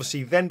 And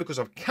obviously then, because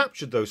I've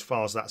captured those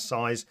files that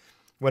size,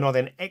 when I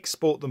then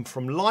export them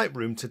from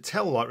Lightroom to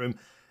tell Lightroom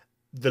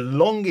the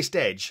longest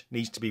edge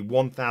needs to be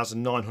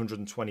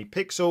 1920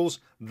 pixels.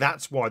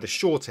 That's why the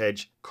short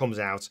edge comes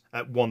out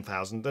at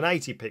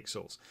 1080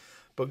 pixels.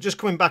 But just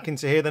coming back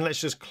into here, then let's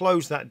just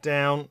close that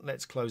down.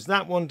 Let's close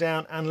that one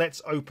down and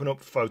let's open up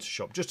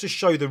Photoshop just to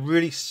show you the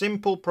really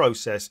simple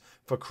process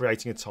for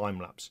creating a time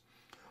lapse.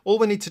 All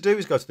we need to do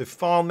is go to the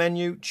File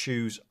menu,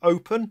 choose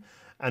Open,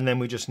 and then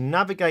we just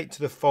navigate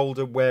to the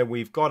folder where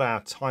we've got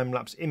our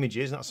time-lapse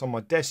images. That's on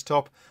my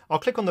desktop. I'll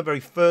click on the very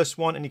first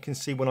one, and you can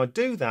see when I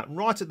do that,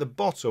 right at the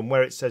bottom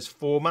where it says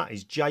Format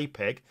is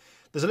JPEG,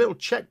 there's a little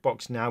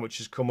checkbox now which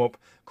has come up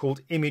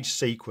called Image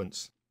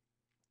Sequence.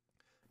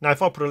 Now,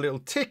 if I put a little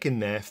tick in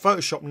there,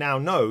 Photoshop now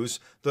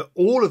knows that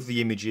all of the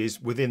images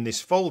within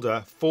this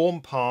folder form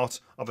part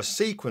of a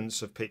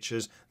sequence of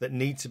pictures that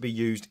need to be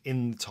used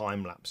in the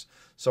time-lapse.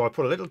 So I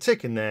put a little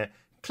tick in there,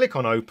 click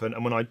on Open,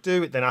 and when I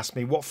do, it then asks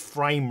me what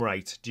frame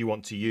rate do you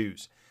want to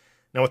use.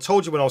 Now, I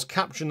told you when I was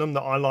capturing them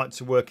that I like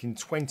to work in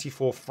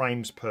 24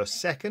 frames per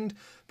second,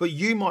 but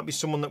you might be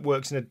someone that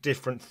works in a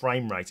different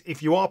frame rate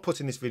if you are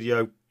putting this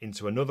video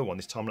into another one,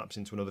 this time-lapse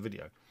into another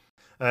video.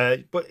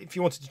 But if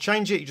you wanted to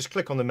change it, you just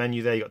click on the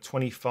menu there. You've got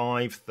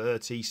 25,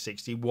 30,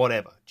 60,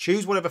 whatever.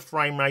 Choose whatever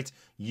frame rate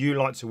you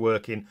like to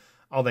work in.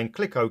 I'll then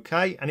click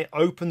OK, and it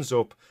opens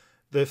up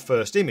the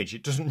first image.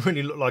 It doesn't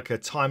really look like a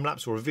time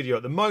lapse or a video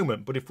at the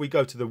moment, but if we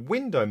go to the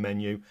window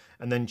menu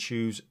and then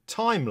choose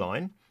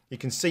timeline, you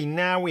can see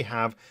now we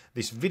have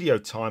this video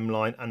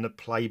timeline and the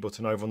play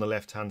button over on the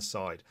left hand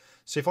side.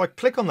 So if I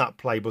click on that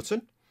play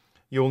button,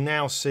 you'll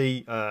now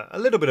see a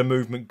little bit of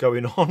movement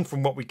going on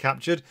from what we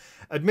captured.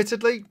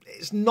 Admittedly,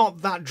 it's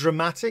not that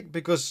dramatic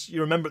because you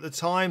remember at the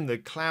time the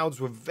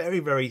clouds were very,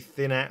 very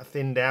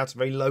thinned out,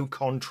 very low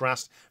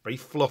contrast, very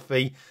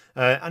fluffy,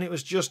 and it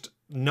was just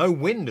no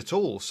wind at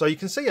all. So you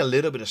can see a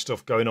little bit of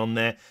stuff going on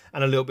there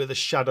and a little bit of the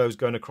shadows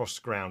going across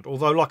the ground.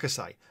 Although, like I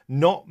say,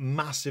 not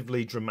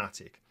massively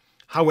dramatic.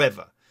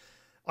 However,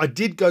 I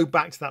did go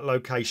back to that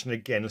location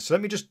again. So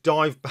let me just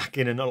dive back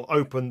in and I'll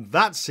open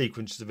that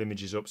sequence of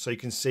images up so you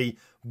can see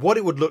what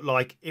it would look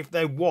like if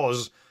there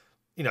was,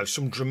 you know,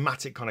 some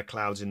dramatic kind of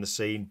clouds in the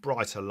scene,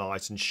 brighter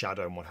light and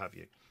shadow and what have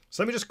you.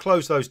 So let me just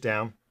close those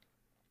down.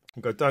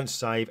 We'll go Don't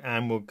Save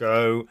and we'll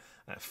go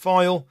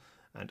File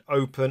and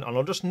Open. And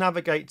I'll just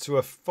navigate to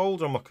a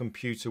folder on my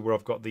computer where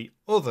I've got the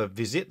other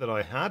visit that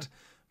I had.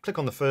 Click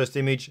on the first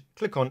image,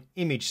 click on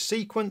Image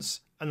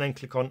Sequence and then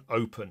click on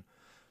Open.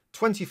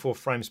 24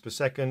 frames per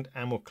second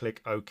and we'll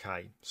click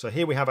OK. So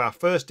here we have our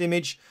first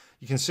image.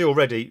 You can see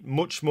already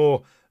much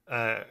more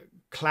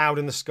cloud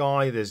in the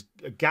sky. There's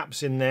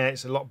gaps in there.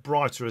 It's a lot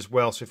brighter as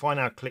well. So if I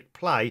now click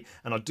play,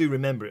 and I do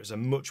remember it was a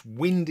much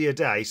windier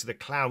day, so the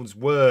clouds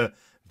were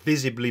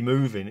visibly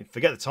moving.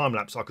 Forget the time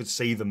lapse, I could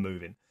see them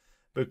moving.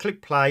 But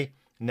click play,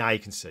 now you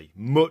can see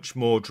much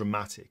more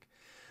dramatic.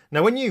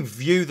 Now, when you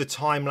view the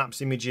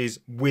time-lapse images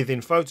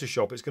within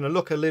Photoshop, it's going to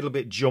look a little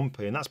bit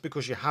jumpy, and that's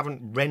because you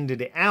haven't rendered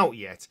it out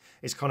yet.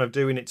 It's kind of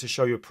doing it to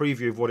show you a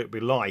preview of what it would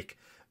be like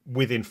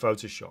within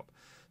Photoshop.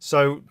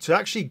 So to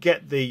actually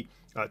get the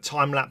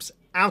time-lapse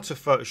out of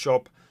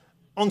Photoshop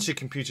onto your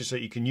computer so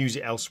that you can use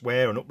it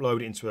elsewhere and upload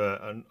it into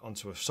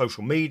onto a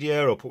social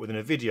media or put within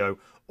a video,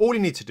 all you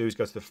need to do is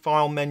go to the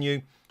File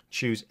menu,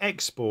 choose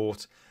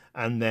Export,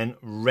 and then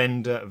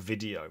Render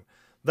Video.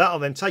 That'll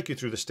then take you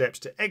through the steps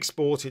to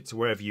export it to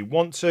wherever you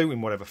want to, in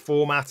whatever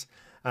format,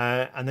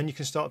 and then you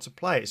can start to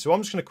play it. So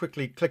I'm just going to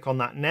quickly click on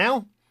that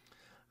now,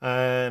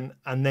 and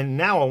then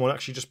now I will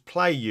actually just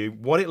play you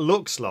what it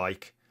looks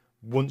like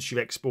once you've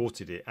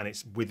exported it and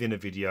it's within a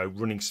video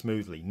running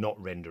smoothly,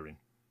 not rendering.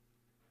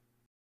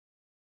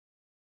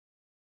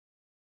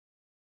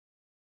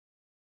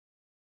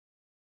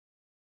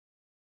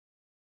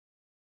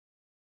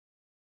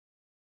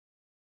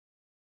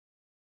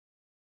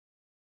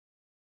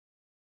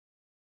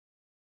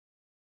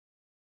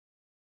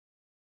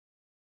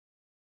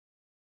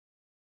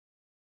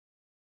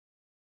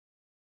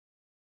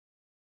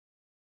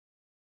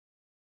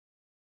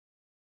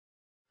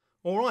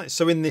 Alright,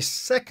 so in this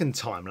second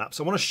time lapse,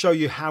 I want to show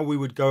you how we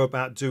would go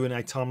about doing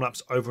a time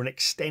lapse over an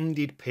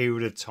extended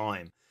period of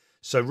time.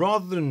 So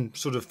rather than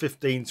sort of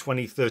 15,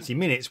 20, 30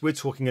 minutes, we're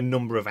talking a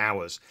number of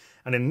hours.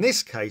 And in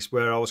this case,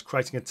 where I was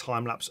creating a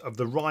time lapse of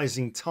the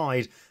rising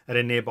tide at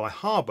a nearby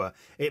harbour,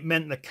 it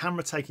meant the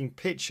camera taking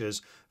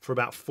pictures for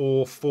about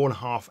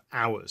 4.5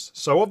 hours.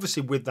 So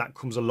obviously with that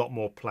comes a lot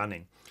more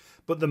planning.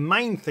 But the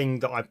main thing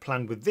that I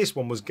planned with this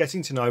one was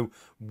getting to know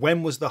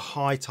when was the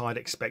high tide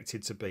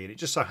expected to be. And it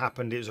just so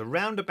happened it was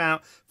around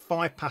about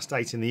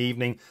 8:05 in the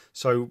evening.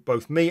 So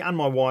both me and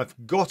my wife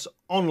got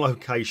on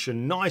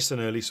location nice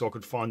and early so I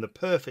could find the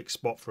perfect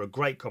spot for a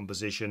great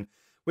composition.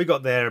 We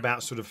got there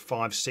about sort of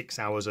 5-6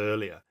 hours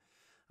earlier.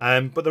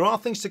 But there are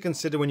things to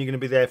consider when you're going to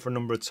be there for a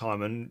number of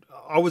time. And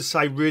I would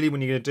say really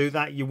when you're going to do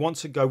that, you want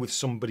to go with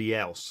somebody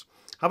else.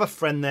 Have a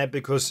friend there,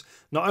 because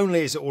not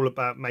only is it all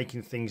about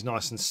making things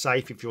nice and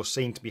safe if you're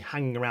seen to be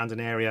hanging around an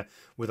area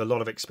with a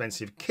lot of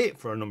expensive kit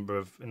for a number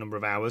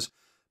of hours,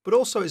 but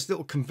also it's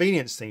little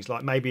convenience things,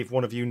 like maybe if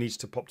one of you needs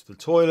to pop to the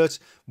toilet,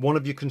 one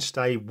of you can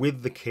stay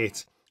with the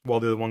kit while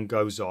the other one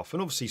goes off.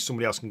 And obviously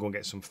somebody else can go and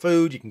get some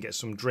food, you can get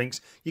some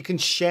drinks, you can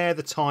share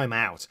the time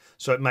out,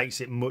 so it makes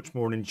it much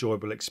more an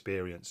enjoyable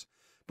experience.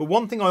 But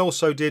one thing I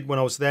also did when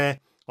I was there,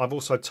 I've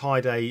also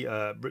tied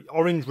a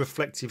orange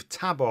reflective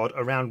tabard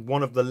around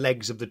one of the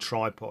legs of the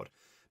tripod,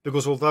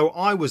 because although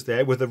I was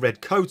there with a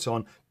red coat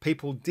on,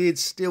 people did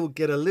still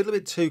get a little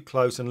bit too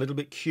close and a little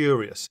bit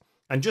curious.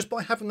 And just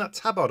by having that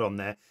tabard on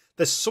there,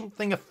 there's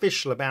something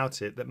official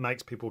about it that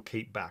makes people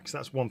keep back. So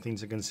that's one thing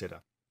to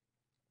consider.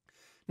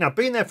 Now,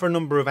 being there for a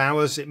number of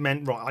hours, it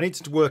meant, right, I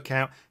needed to work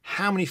out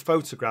how many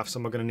photographs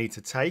am I going to need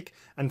to take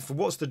and for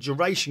what's the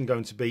duration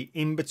going to be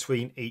in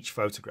between each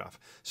photograph.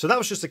 So that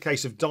was just a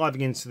case of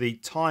diving into the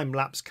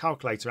time-lapse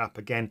calculator app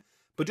again,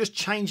 but just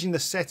changing the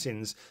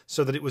settings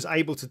so that it was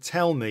able to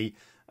tell me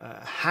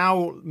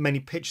how many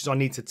pictures I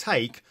need to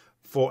take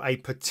for a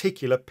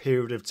particular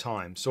period of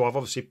time. So I've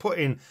obviously put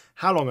in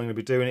how long I'm going to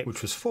be doing it,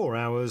 which was 4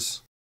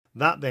 hours.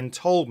 That then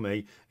told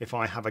me if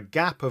I have a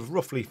gap of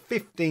roughly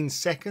 15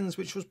 seconds,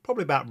 which was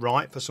probably about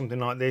right for something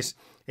like this,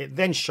 it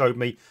then showed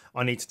me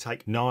I need to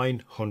take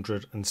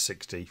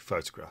 960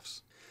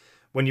 photographs.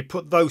 When you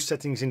put those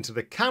settings into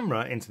the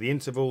camera, into the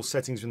interval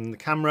settings within the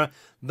camera,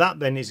 that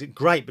then is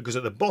great, because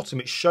at the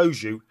bottom it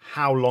shows you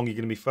how long you're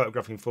going to be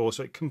photographing for,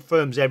 so it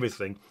confirms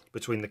everything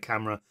between the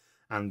camera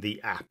and the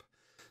app.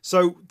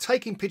 So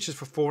taking pictures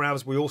for 4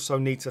 hours, we also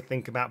need to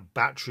think about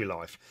battery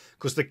life,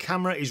 because the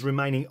camera is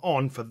remaining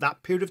on for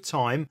that period of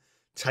time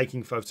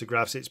taking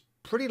photographs. It's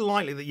pretty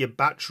likely that your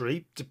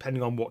battery,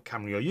 depending on what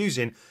camera you're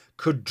using,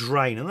 could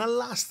drain. And the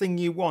last thing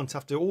you want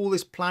after all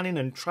this planning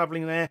and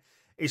traveling there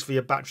is for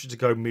your battery to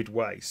go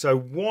midway. So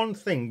one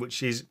thing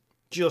which is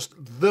just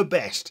the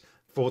best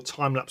for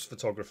time-lapse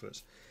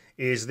photographers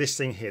is this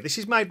thing here. This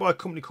is made by a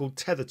company called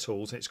Tether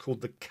Tools, and it's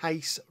called the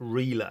Case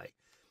Relay.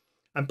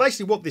 And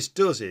basically what this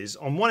does is,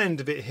 on one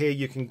end of it here,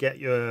 you can get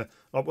your,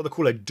 like what they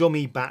call a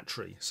dummy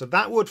battery. So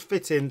that would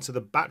fit into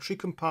the battery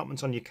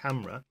compartment on your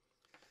camera.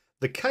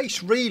 The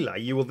case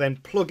relay you will then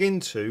plug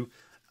into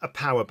a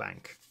power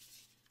bank.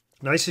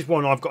 Now this is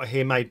one I've got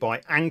here made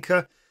by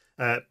Anchor.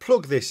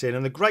 Plug this in,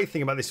 and the great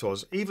thing about this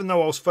was, even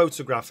though I was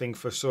photographing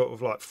for sort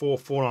of like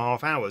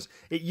 4.5 hours,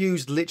 it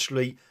used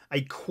literally a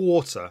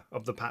quarter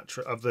of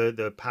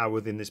the power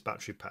within this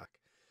battery pack.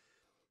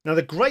 Now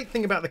the great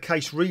thing about the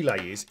case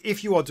relay is,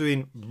 if you are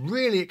doing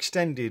really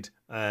extended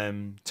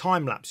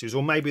time lapses,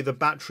 or maybe the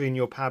battery in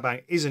your power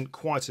bank isn't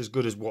quite as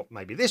good as what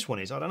maybe this one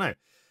is, I don't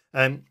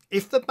know.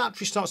 If the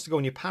battery starts to go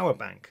on your power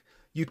bank,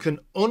 you can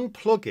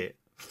unplug it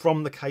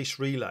from the case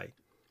relay.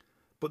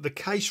 But the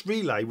case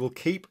relay will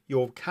keep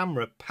your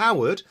camera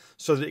powered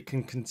so that it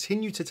can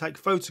continue to take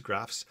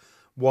photographs,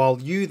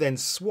 while you then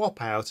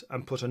swap out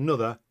and put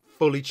another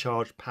fully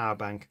charged power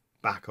bank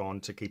back on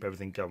to keep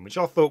everything going, which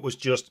I thought was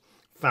just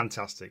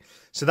fantastic.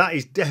 So that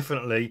is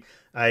definitely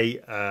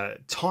a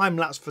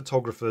time-lapse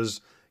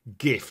photographer's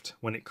gift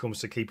when it comes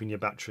to keeping your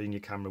battery and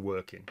your camera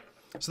working.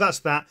 So that's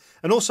that.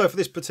 And also for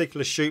this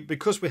particular shoot,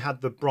 because we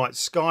had the bright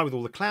sky with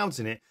all the clouds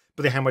in it,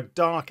 but they had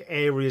dark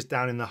areas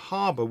down in the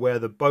harbour where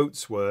the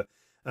boats were,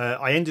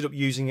 I ended up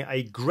using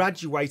a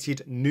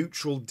graduated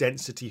neutral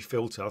density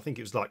filter. I think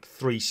it was like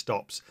 3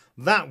 stops.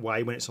 That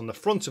way, when it's on the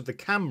front of the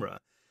camera,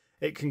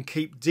 it can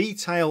keep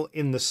detail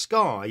in the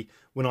sky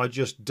when I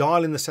just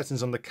dial in the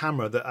settings on the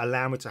camera that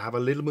allow me to have a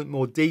little bit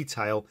more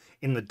detail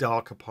in the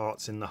darker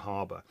parts in the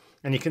harbour.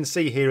 And you can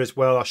see here as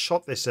well, I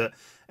shot this at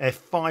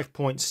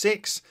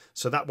f5.6,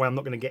 so that way I'm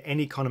not going to get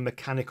any kind of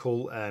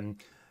mechanical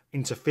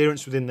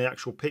interference within the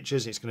actual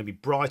pictures. It's going to be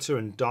brighter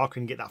and darker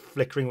and get that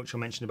flickering, which I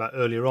mentioned about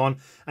earlier on.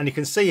 And you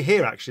can see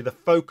here actually the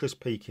focus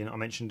peaking I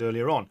mentioned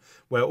earlier on,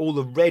 where all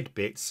the red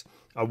bits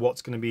are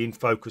what's going to be in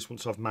focus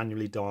once I've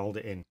manually dialed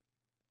it in.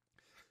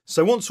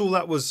 So once all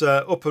that was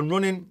up and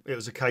running, it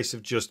was a case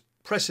of just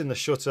pressing the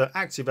shutter,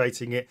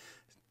 activating it,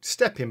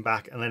 stepping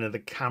back, and then let the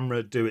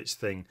camera do its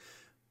thing.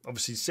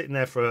 Obviously sitting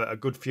there for a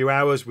good few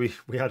hours, we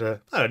had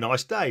a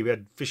nice day. We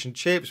had fish and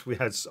chips, we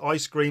had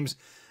ice creams.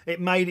 It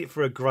made it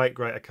for a great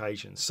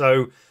occasion.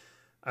 So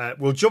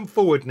we'll jump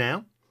forward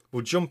now.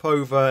 We'll jump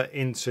over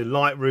into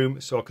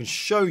Lightroom so I can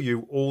show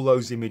you all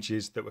those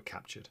images that were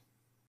captured.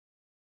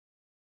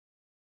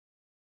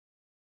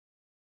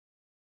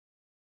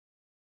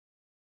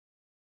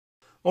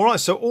 All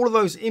right, so all of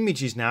those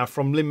images now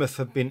from Lynmouth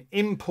have been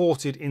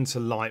imported into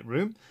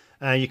Lightroom.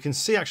 You can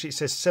see actually it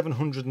says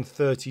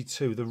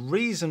 732. The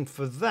reason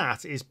for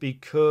that is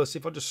because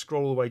if I just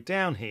scroll all the way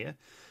down here,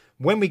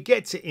 when we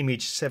get to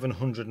image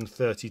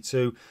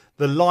 732,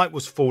 the light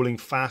was falling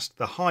fast,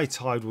 the high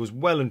tide was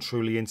well and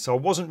truly in, so I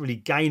wasn't really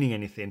gaining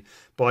anything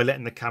by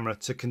letting the camera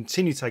to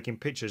continue taking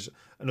pictures,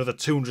 another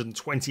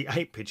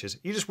 228 pictures.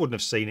 You just wouldn't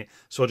have seen it,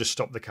 so I just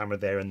stopped the camera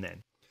there and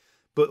then.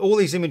 But all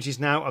these images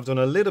now, I've done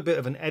a little bit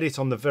of an edit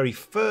on the very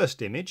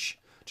first image,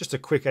 just a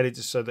quick edit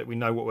just so that we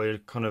know what we're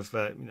kind of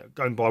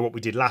going by what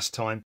we did last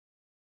time.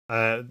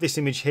 This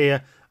image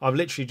here, I've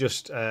literally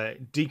just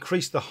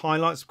decreased the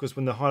highlights because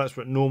when the highlights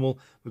were at normal,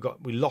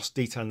 we lost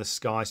detail in the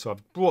sky, so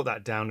I've brought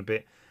that down a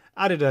bit.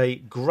 Added a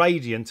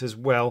gradient as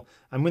well,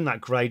 and with that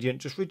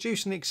gradient, just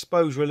reducing the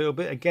exposure a little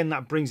bit. Again,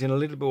 that brings in a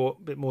little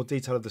bit more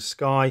detail of the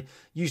sky.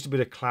 Used a bit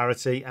of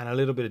clarity and a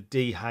little bit of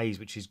dehaze,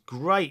 which is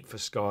great for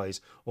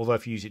skies. Although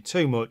if you use it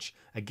too much,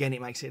 again,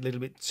 it makes it a little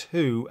bit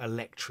too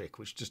electric,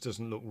 which just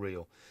doesn't look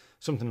real.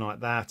 Something like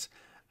that.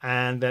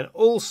 And then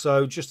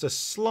also just a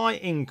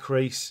slight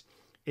increase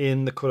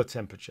in the color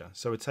temperature.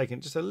 So we're taking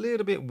it just a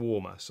little bit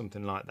warmer,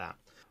 something like that.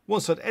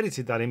 Once I'd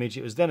edited that image,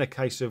 it was then a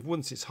case of,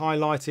 once it's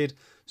highlighted,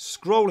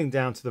 scrolling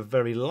down to the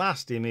very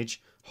last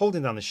image,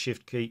 holding down the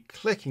shift key,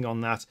 clicking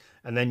on that,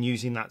 and then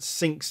using that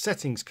sync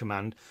settings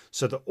command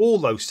so that all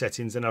those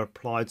settings then are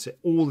applied to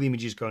all the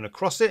images going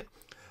across it.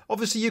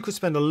 Obviously, you could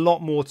spend a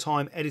lot more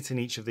time editing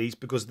each of these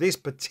because this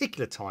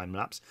particular time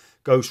lapse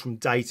goes from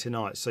day to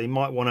night. So you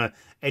might want to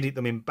edit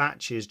them in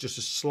batches, just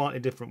a slightly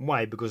different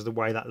way because of the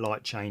way that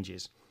light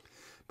changes.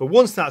 But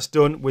once that's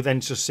done, we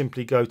then just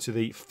simply go to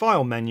the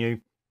File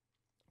menu,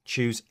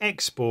 choose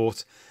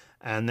Export,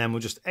 and then we'll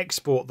just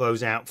export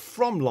those out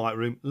from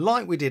Lightroom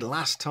like we did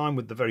last time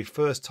with the very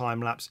first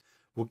time lapse.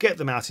 We'll get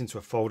them out into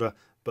a folder,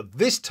 but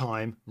this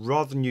time,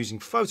 rather than using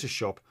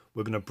Photoshop,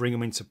 we're going to bring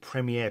them into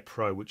Premiere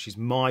Pro, which is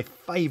my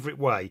favorite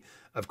way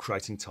of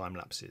creating time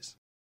lapses.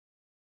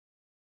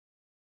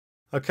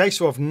 Okay,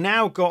 so I've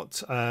now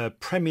got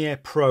Premiere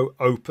Pro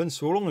open.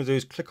 So all I'm going to do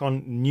is click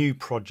on New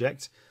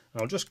Project.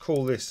 And I'll just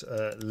call this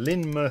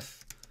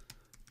Lynmouth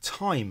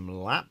time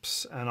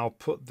lapse, and I'll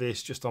put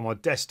this just on my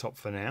desktop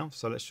for now.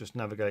 So let's just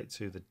navigate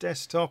to the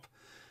desktop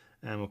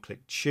and we'll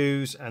click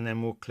choose, and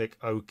then we'll click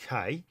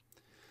OK.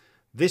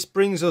 This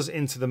brings us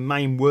into the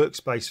main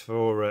workspace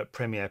for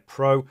Premiere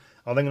Pro.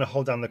 I'm then going to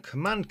hold down the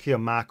Command key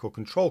on Mac or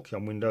Control key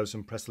on Windows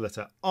and press the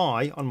letter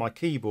I on my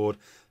keyboard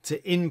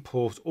to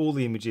import all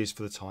the images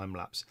for the time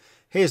lapse.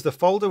 Here's the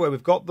folder where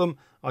we've got them.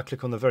 I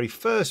click on the very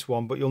first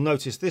one, but you'll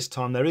notice this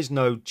time there is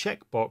no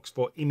checkbox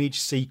for image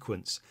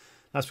sequence.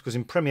 That's because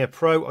in Premiere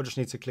Pro, I just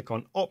need to click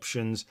on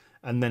Options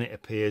and then it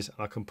appears. And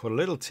I can put a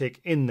little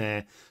tick in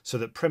there so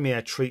that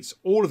Premiere treats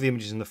all of the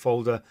images in the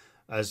folder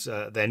as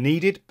they're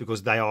needed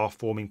because they are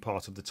forming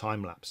part of the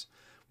time lapse.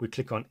 We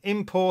click on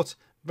Import,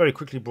 very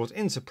quickly brought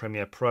into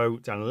Premiere Pro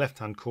down the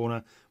left-hand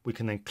corner. We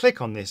can then click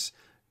on this,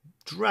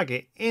 drag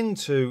it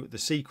into the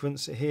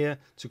sequence here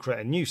to create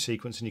a new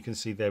sequence, and you can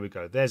see there we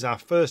go. There's our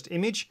first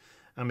image,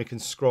 and we can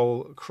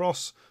scroll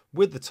across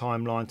with the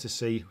timeline to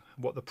see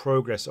what the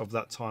progress of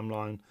that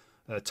timeline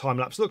time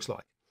lapse looks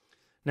like.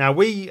 Now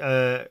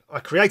I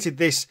created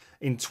this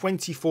in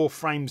 24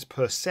 frames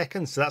per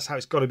second, so that's how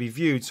it's got to be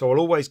viewed. So I'll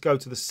always go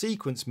to the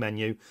sequence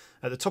menu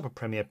at the top of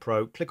Premiere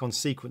Pro, click on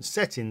sequence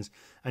settings,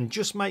 and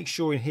just make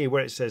sure in here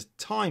where it says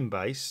time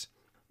base,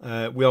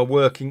 we are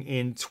working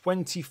in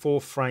 24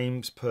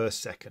 frames per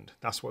second.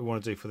 That's what we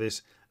want to do for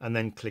this, and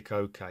then click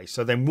OK.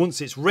 So then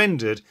once it's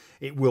rendered,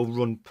 it will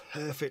run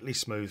perfectly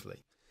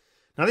smoothly.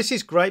 Now this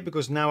is great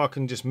because now I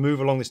can just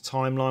move along this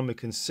timeline. We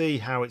can see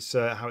how it's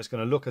going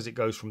to look as it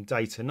goes from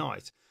day to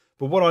night.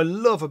 But what I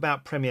love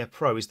about Premiere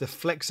Pro is the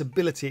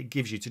flexibility it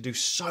gives you to do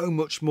so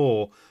much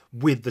more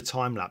with the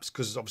time lapse,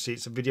 because obviously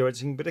it's a video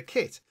editing bit of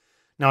kit.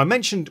 Now I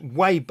mentioned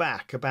way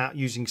back about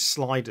using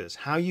sliders,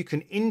 how you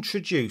can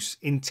introduce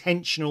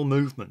intentional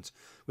movement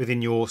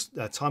within your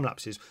time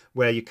lapses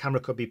where your camera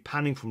could be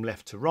panning from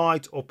left to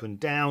right, up and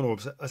down, or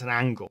at an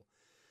angle.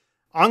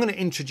 I'm going to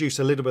introduce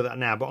a little bit of that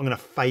now, but I'm going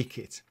to fake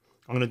it.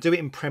 I'm going to do it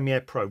in Premiere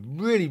Pro.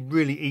 Really,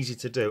 really easy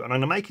to do. And I'm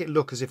going to make it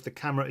look as if the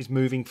camera is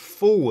moving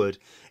forward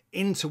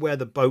into where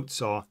the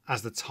boats are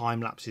as the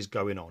time lapse is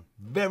going on.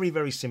 Very,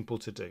 very simple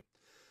to do.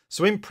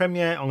 So in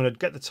Premiere, I'm going to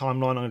get the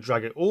timeline, I'm going to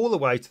drag it all the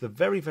way to the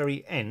very,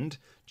 very end,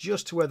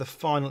 just to where the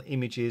final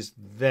image is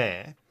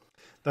there.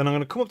 Then I'm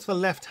going to come up to the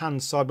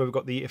left-hand side where we've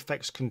got the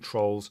effects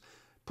controls,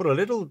 put a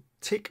little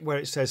tick where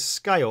it says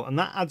scale, and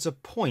that adds a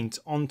point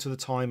onto the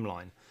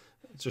timeline,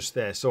 just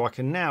there. So I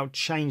can now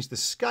change the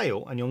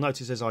scale, and you'll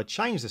notice as I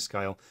change the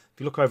scale, if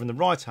you look over on the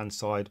right-hand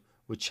side,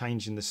 we're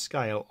changing the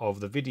scale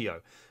of the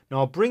video. Now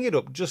I'll bring it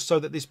up just so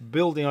that this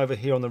building over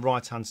here on the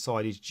right-hand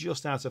side is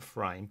just out of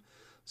frame.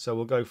 So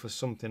we'll go for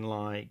something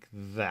like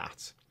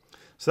that.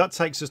 So that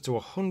takes us to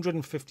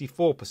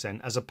 154%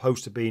 as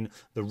opposed to being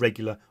the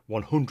regular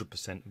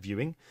 100%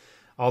 viewing.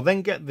 I'll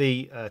then get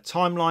the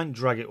timeline,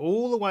 drag it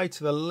all the way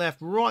to the left,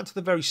 right to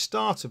the very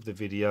start of the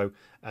video,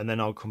 and then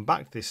I'll come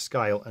back to this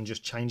scale and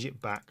just change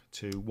it back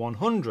to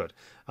 100.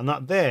 And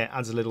that there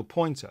adds a little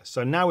pointer.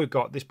 So now we've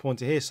got this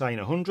pointer here saying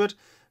 100,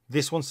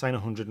 this one's saying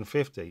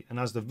 150. And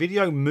as the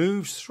video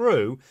moves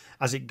through,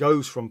 as it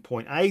goes from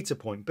point A to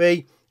point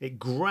B, it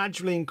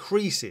gradually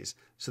increases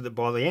so that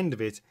by the end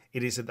of it,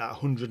 it is at that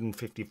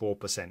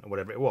 154% or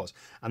whatever it was.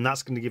 And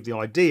that's going to give the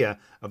idea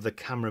of the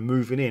camera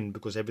moving in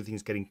because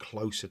everything's getting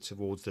closer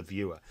towards the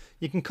viewer.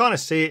 You can kind of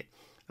see it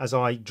as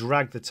I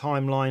drag the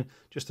timeline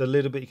just a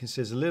little bit. You can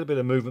see there's a little bit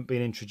of movement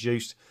being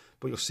introduced,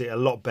 but you'll see it a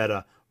lot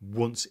better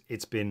once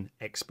it's been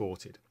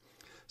exported.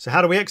 So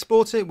how do we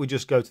export it? We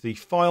just go to the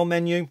File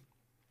menu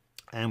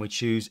and we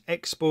choose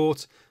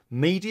Export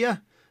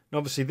Media. And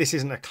obviously this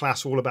isn't a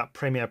class all about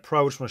Premiere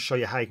Pro. I just want to show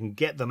you how you can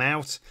get them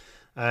out.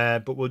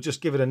 But we'll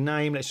just give it a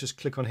name. Let's just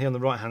click on here on the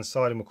right hand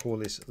side and we'll call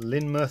this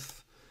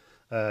Linmouth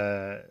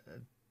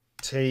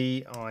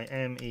T-I-M-E-L-A-P-S-E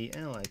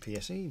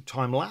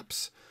time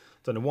lapse.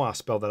 Don't know why I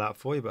spelled that out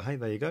for you, but hey,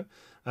 there you go.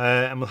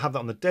 And we'll have that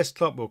on the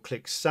desktop. We'll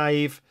click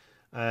Save.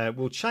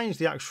 We'll change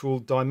the actual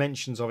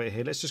dimensions of it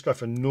here. Let's just go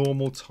for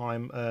normal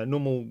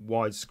normal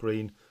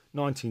widescreen,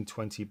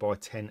 1920 by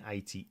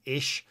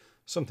 1080-ish,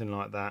 something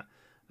like that.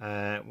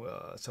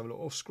 Well, let's have a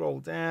little scroll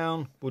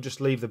down. We'll just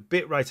leave the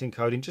bitrate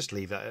encoding, just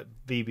leave that at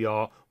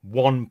VBR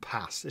 1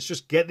 pass. Let's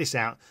just get this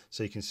out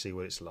so you can see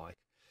what it's like.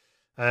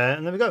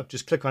 And there we go.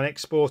 Just click on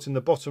Export in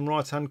the bottom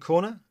right hand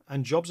corner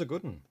and job's a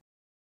good one.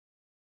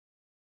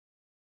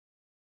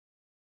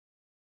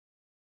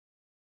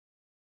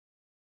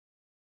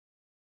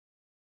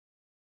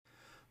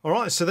 All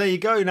right, so there you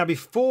go. Now,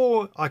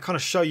 before I kind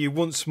of show you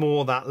once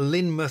more that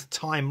Linmouth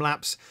time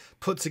lapse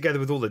put together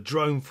with all the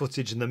drone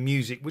footage and the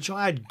music, which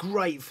I had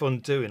great fun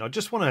doing, I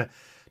just want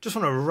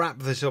to wrap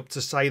this up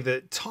to say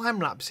that time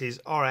lapses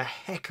are a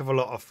heck of a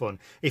lot of fun.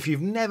 If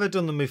you've never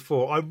done them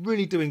before, I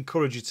really do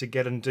encourage you to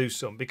get and do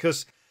some,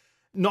 because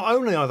not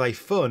only are they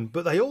fun,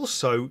 but they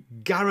also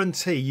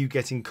guarantee you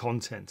getting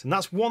content. And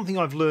that's one thing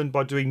I've learned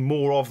by doing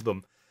more of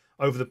them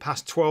over the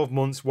past 12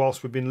 months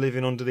whilst we've been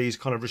living under these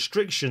kind of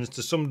restrictions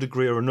to some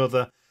degree or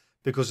another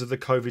because of the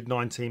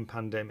COVID-19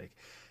 pandemic.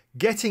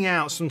 Getting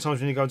out sometimes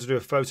when you're going to do a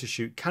photo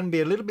shoot can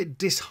be a little bit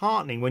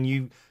disheartening when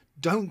you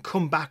don't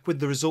come back with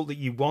the result that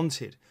you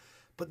wanted.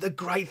 But the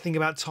great thing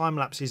about time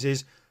lapses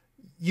is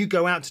you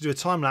go out to do a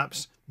time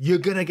lapse, you're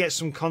going to get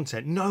some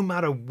content no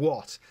matter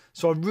what.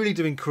 So I really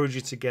do encourage you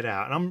to get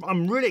out. And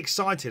I'm really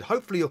excited.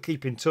 Hopefully you'll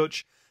keep in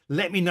touch.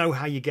 Let me know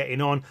how you're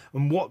getting on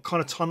and what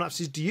kind of time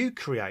lapses do you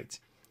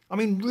create. I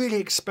mean, really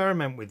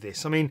experiment with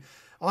this. I mean,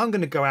 I'm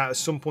going to go out at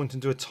some point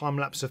and do a time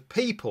lapse of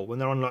people when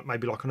they're on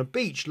maybe like on a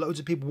beach, loads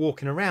of people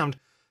walking around,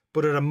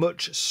 but at a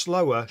much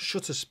slower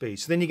shutter speed.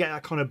 So then you get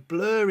that kind of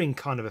blurring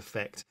kind of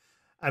effect.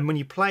 And when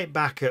you play it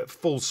back at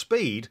full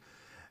speed,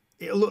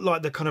 it'll look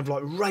like they're kind of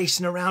like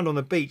racing around on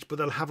the beach, but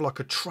they'll have like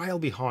a trail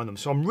behind them.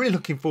 So I'm really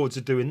looking forward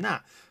to doing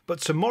that.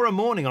 But tomorrow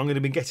morning, I'm going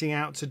to be getting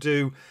out to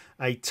do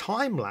a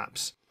time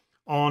lapse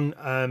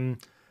on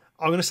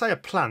I'm going to say a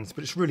plant,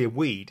 but it's really a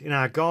weed in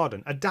our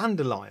garden, a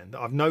dandelion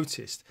that I've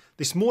noticed.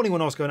 This morning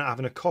when I was going out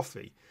having a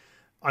coffee,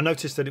 I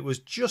noticed that it was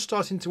just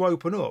starting to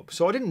open up.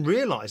 So I didn't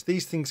realise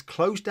these things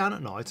close down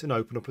at night and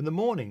open up in the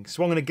morning.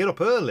 So I'm going to get up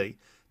early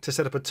to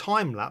set up a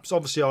time lapse.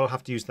 Obviously, I'll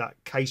have to use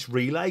that case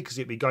relay because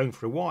it'll be going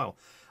for a while.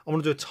 I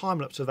want to do a time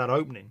lapse of that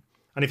opening.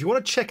 And if you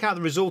want to check out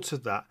the results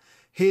of that,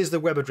 here's the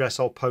web address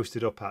I'll post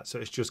it up at. So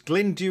it's just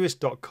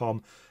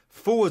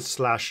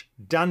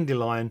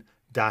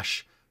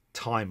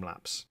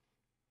glyndewis.com/dandelion-time-lapse.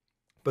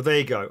 But there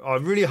you go. I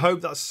really hope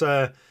that's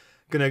going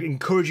to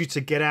encourage you to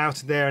get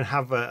out there and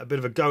have a bit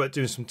of a go at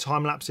doing some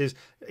time lapses.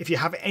 If you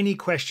have any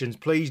questions,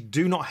 please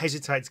do not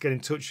hesitate to get in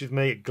touch with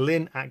me at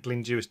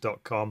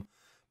glyn@glyndewis.com.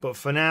 But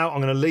for now,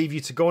 I'm going to leave you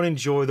to go and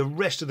enjoy the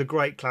rest of the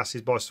great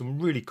classes by some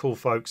really cool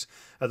folks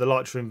at the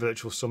Lightroom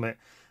Virtual Summit.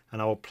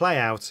 And I will play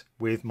out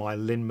with my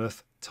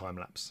Linmouth time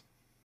lapse.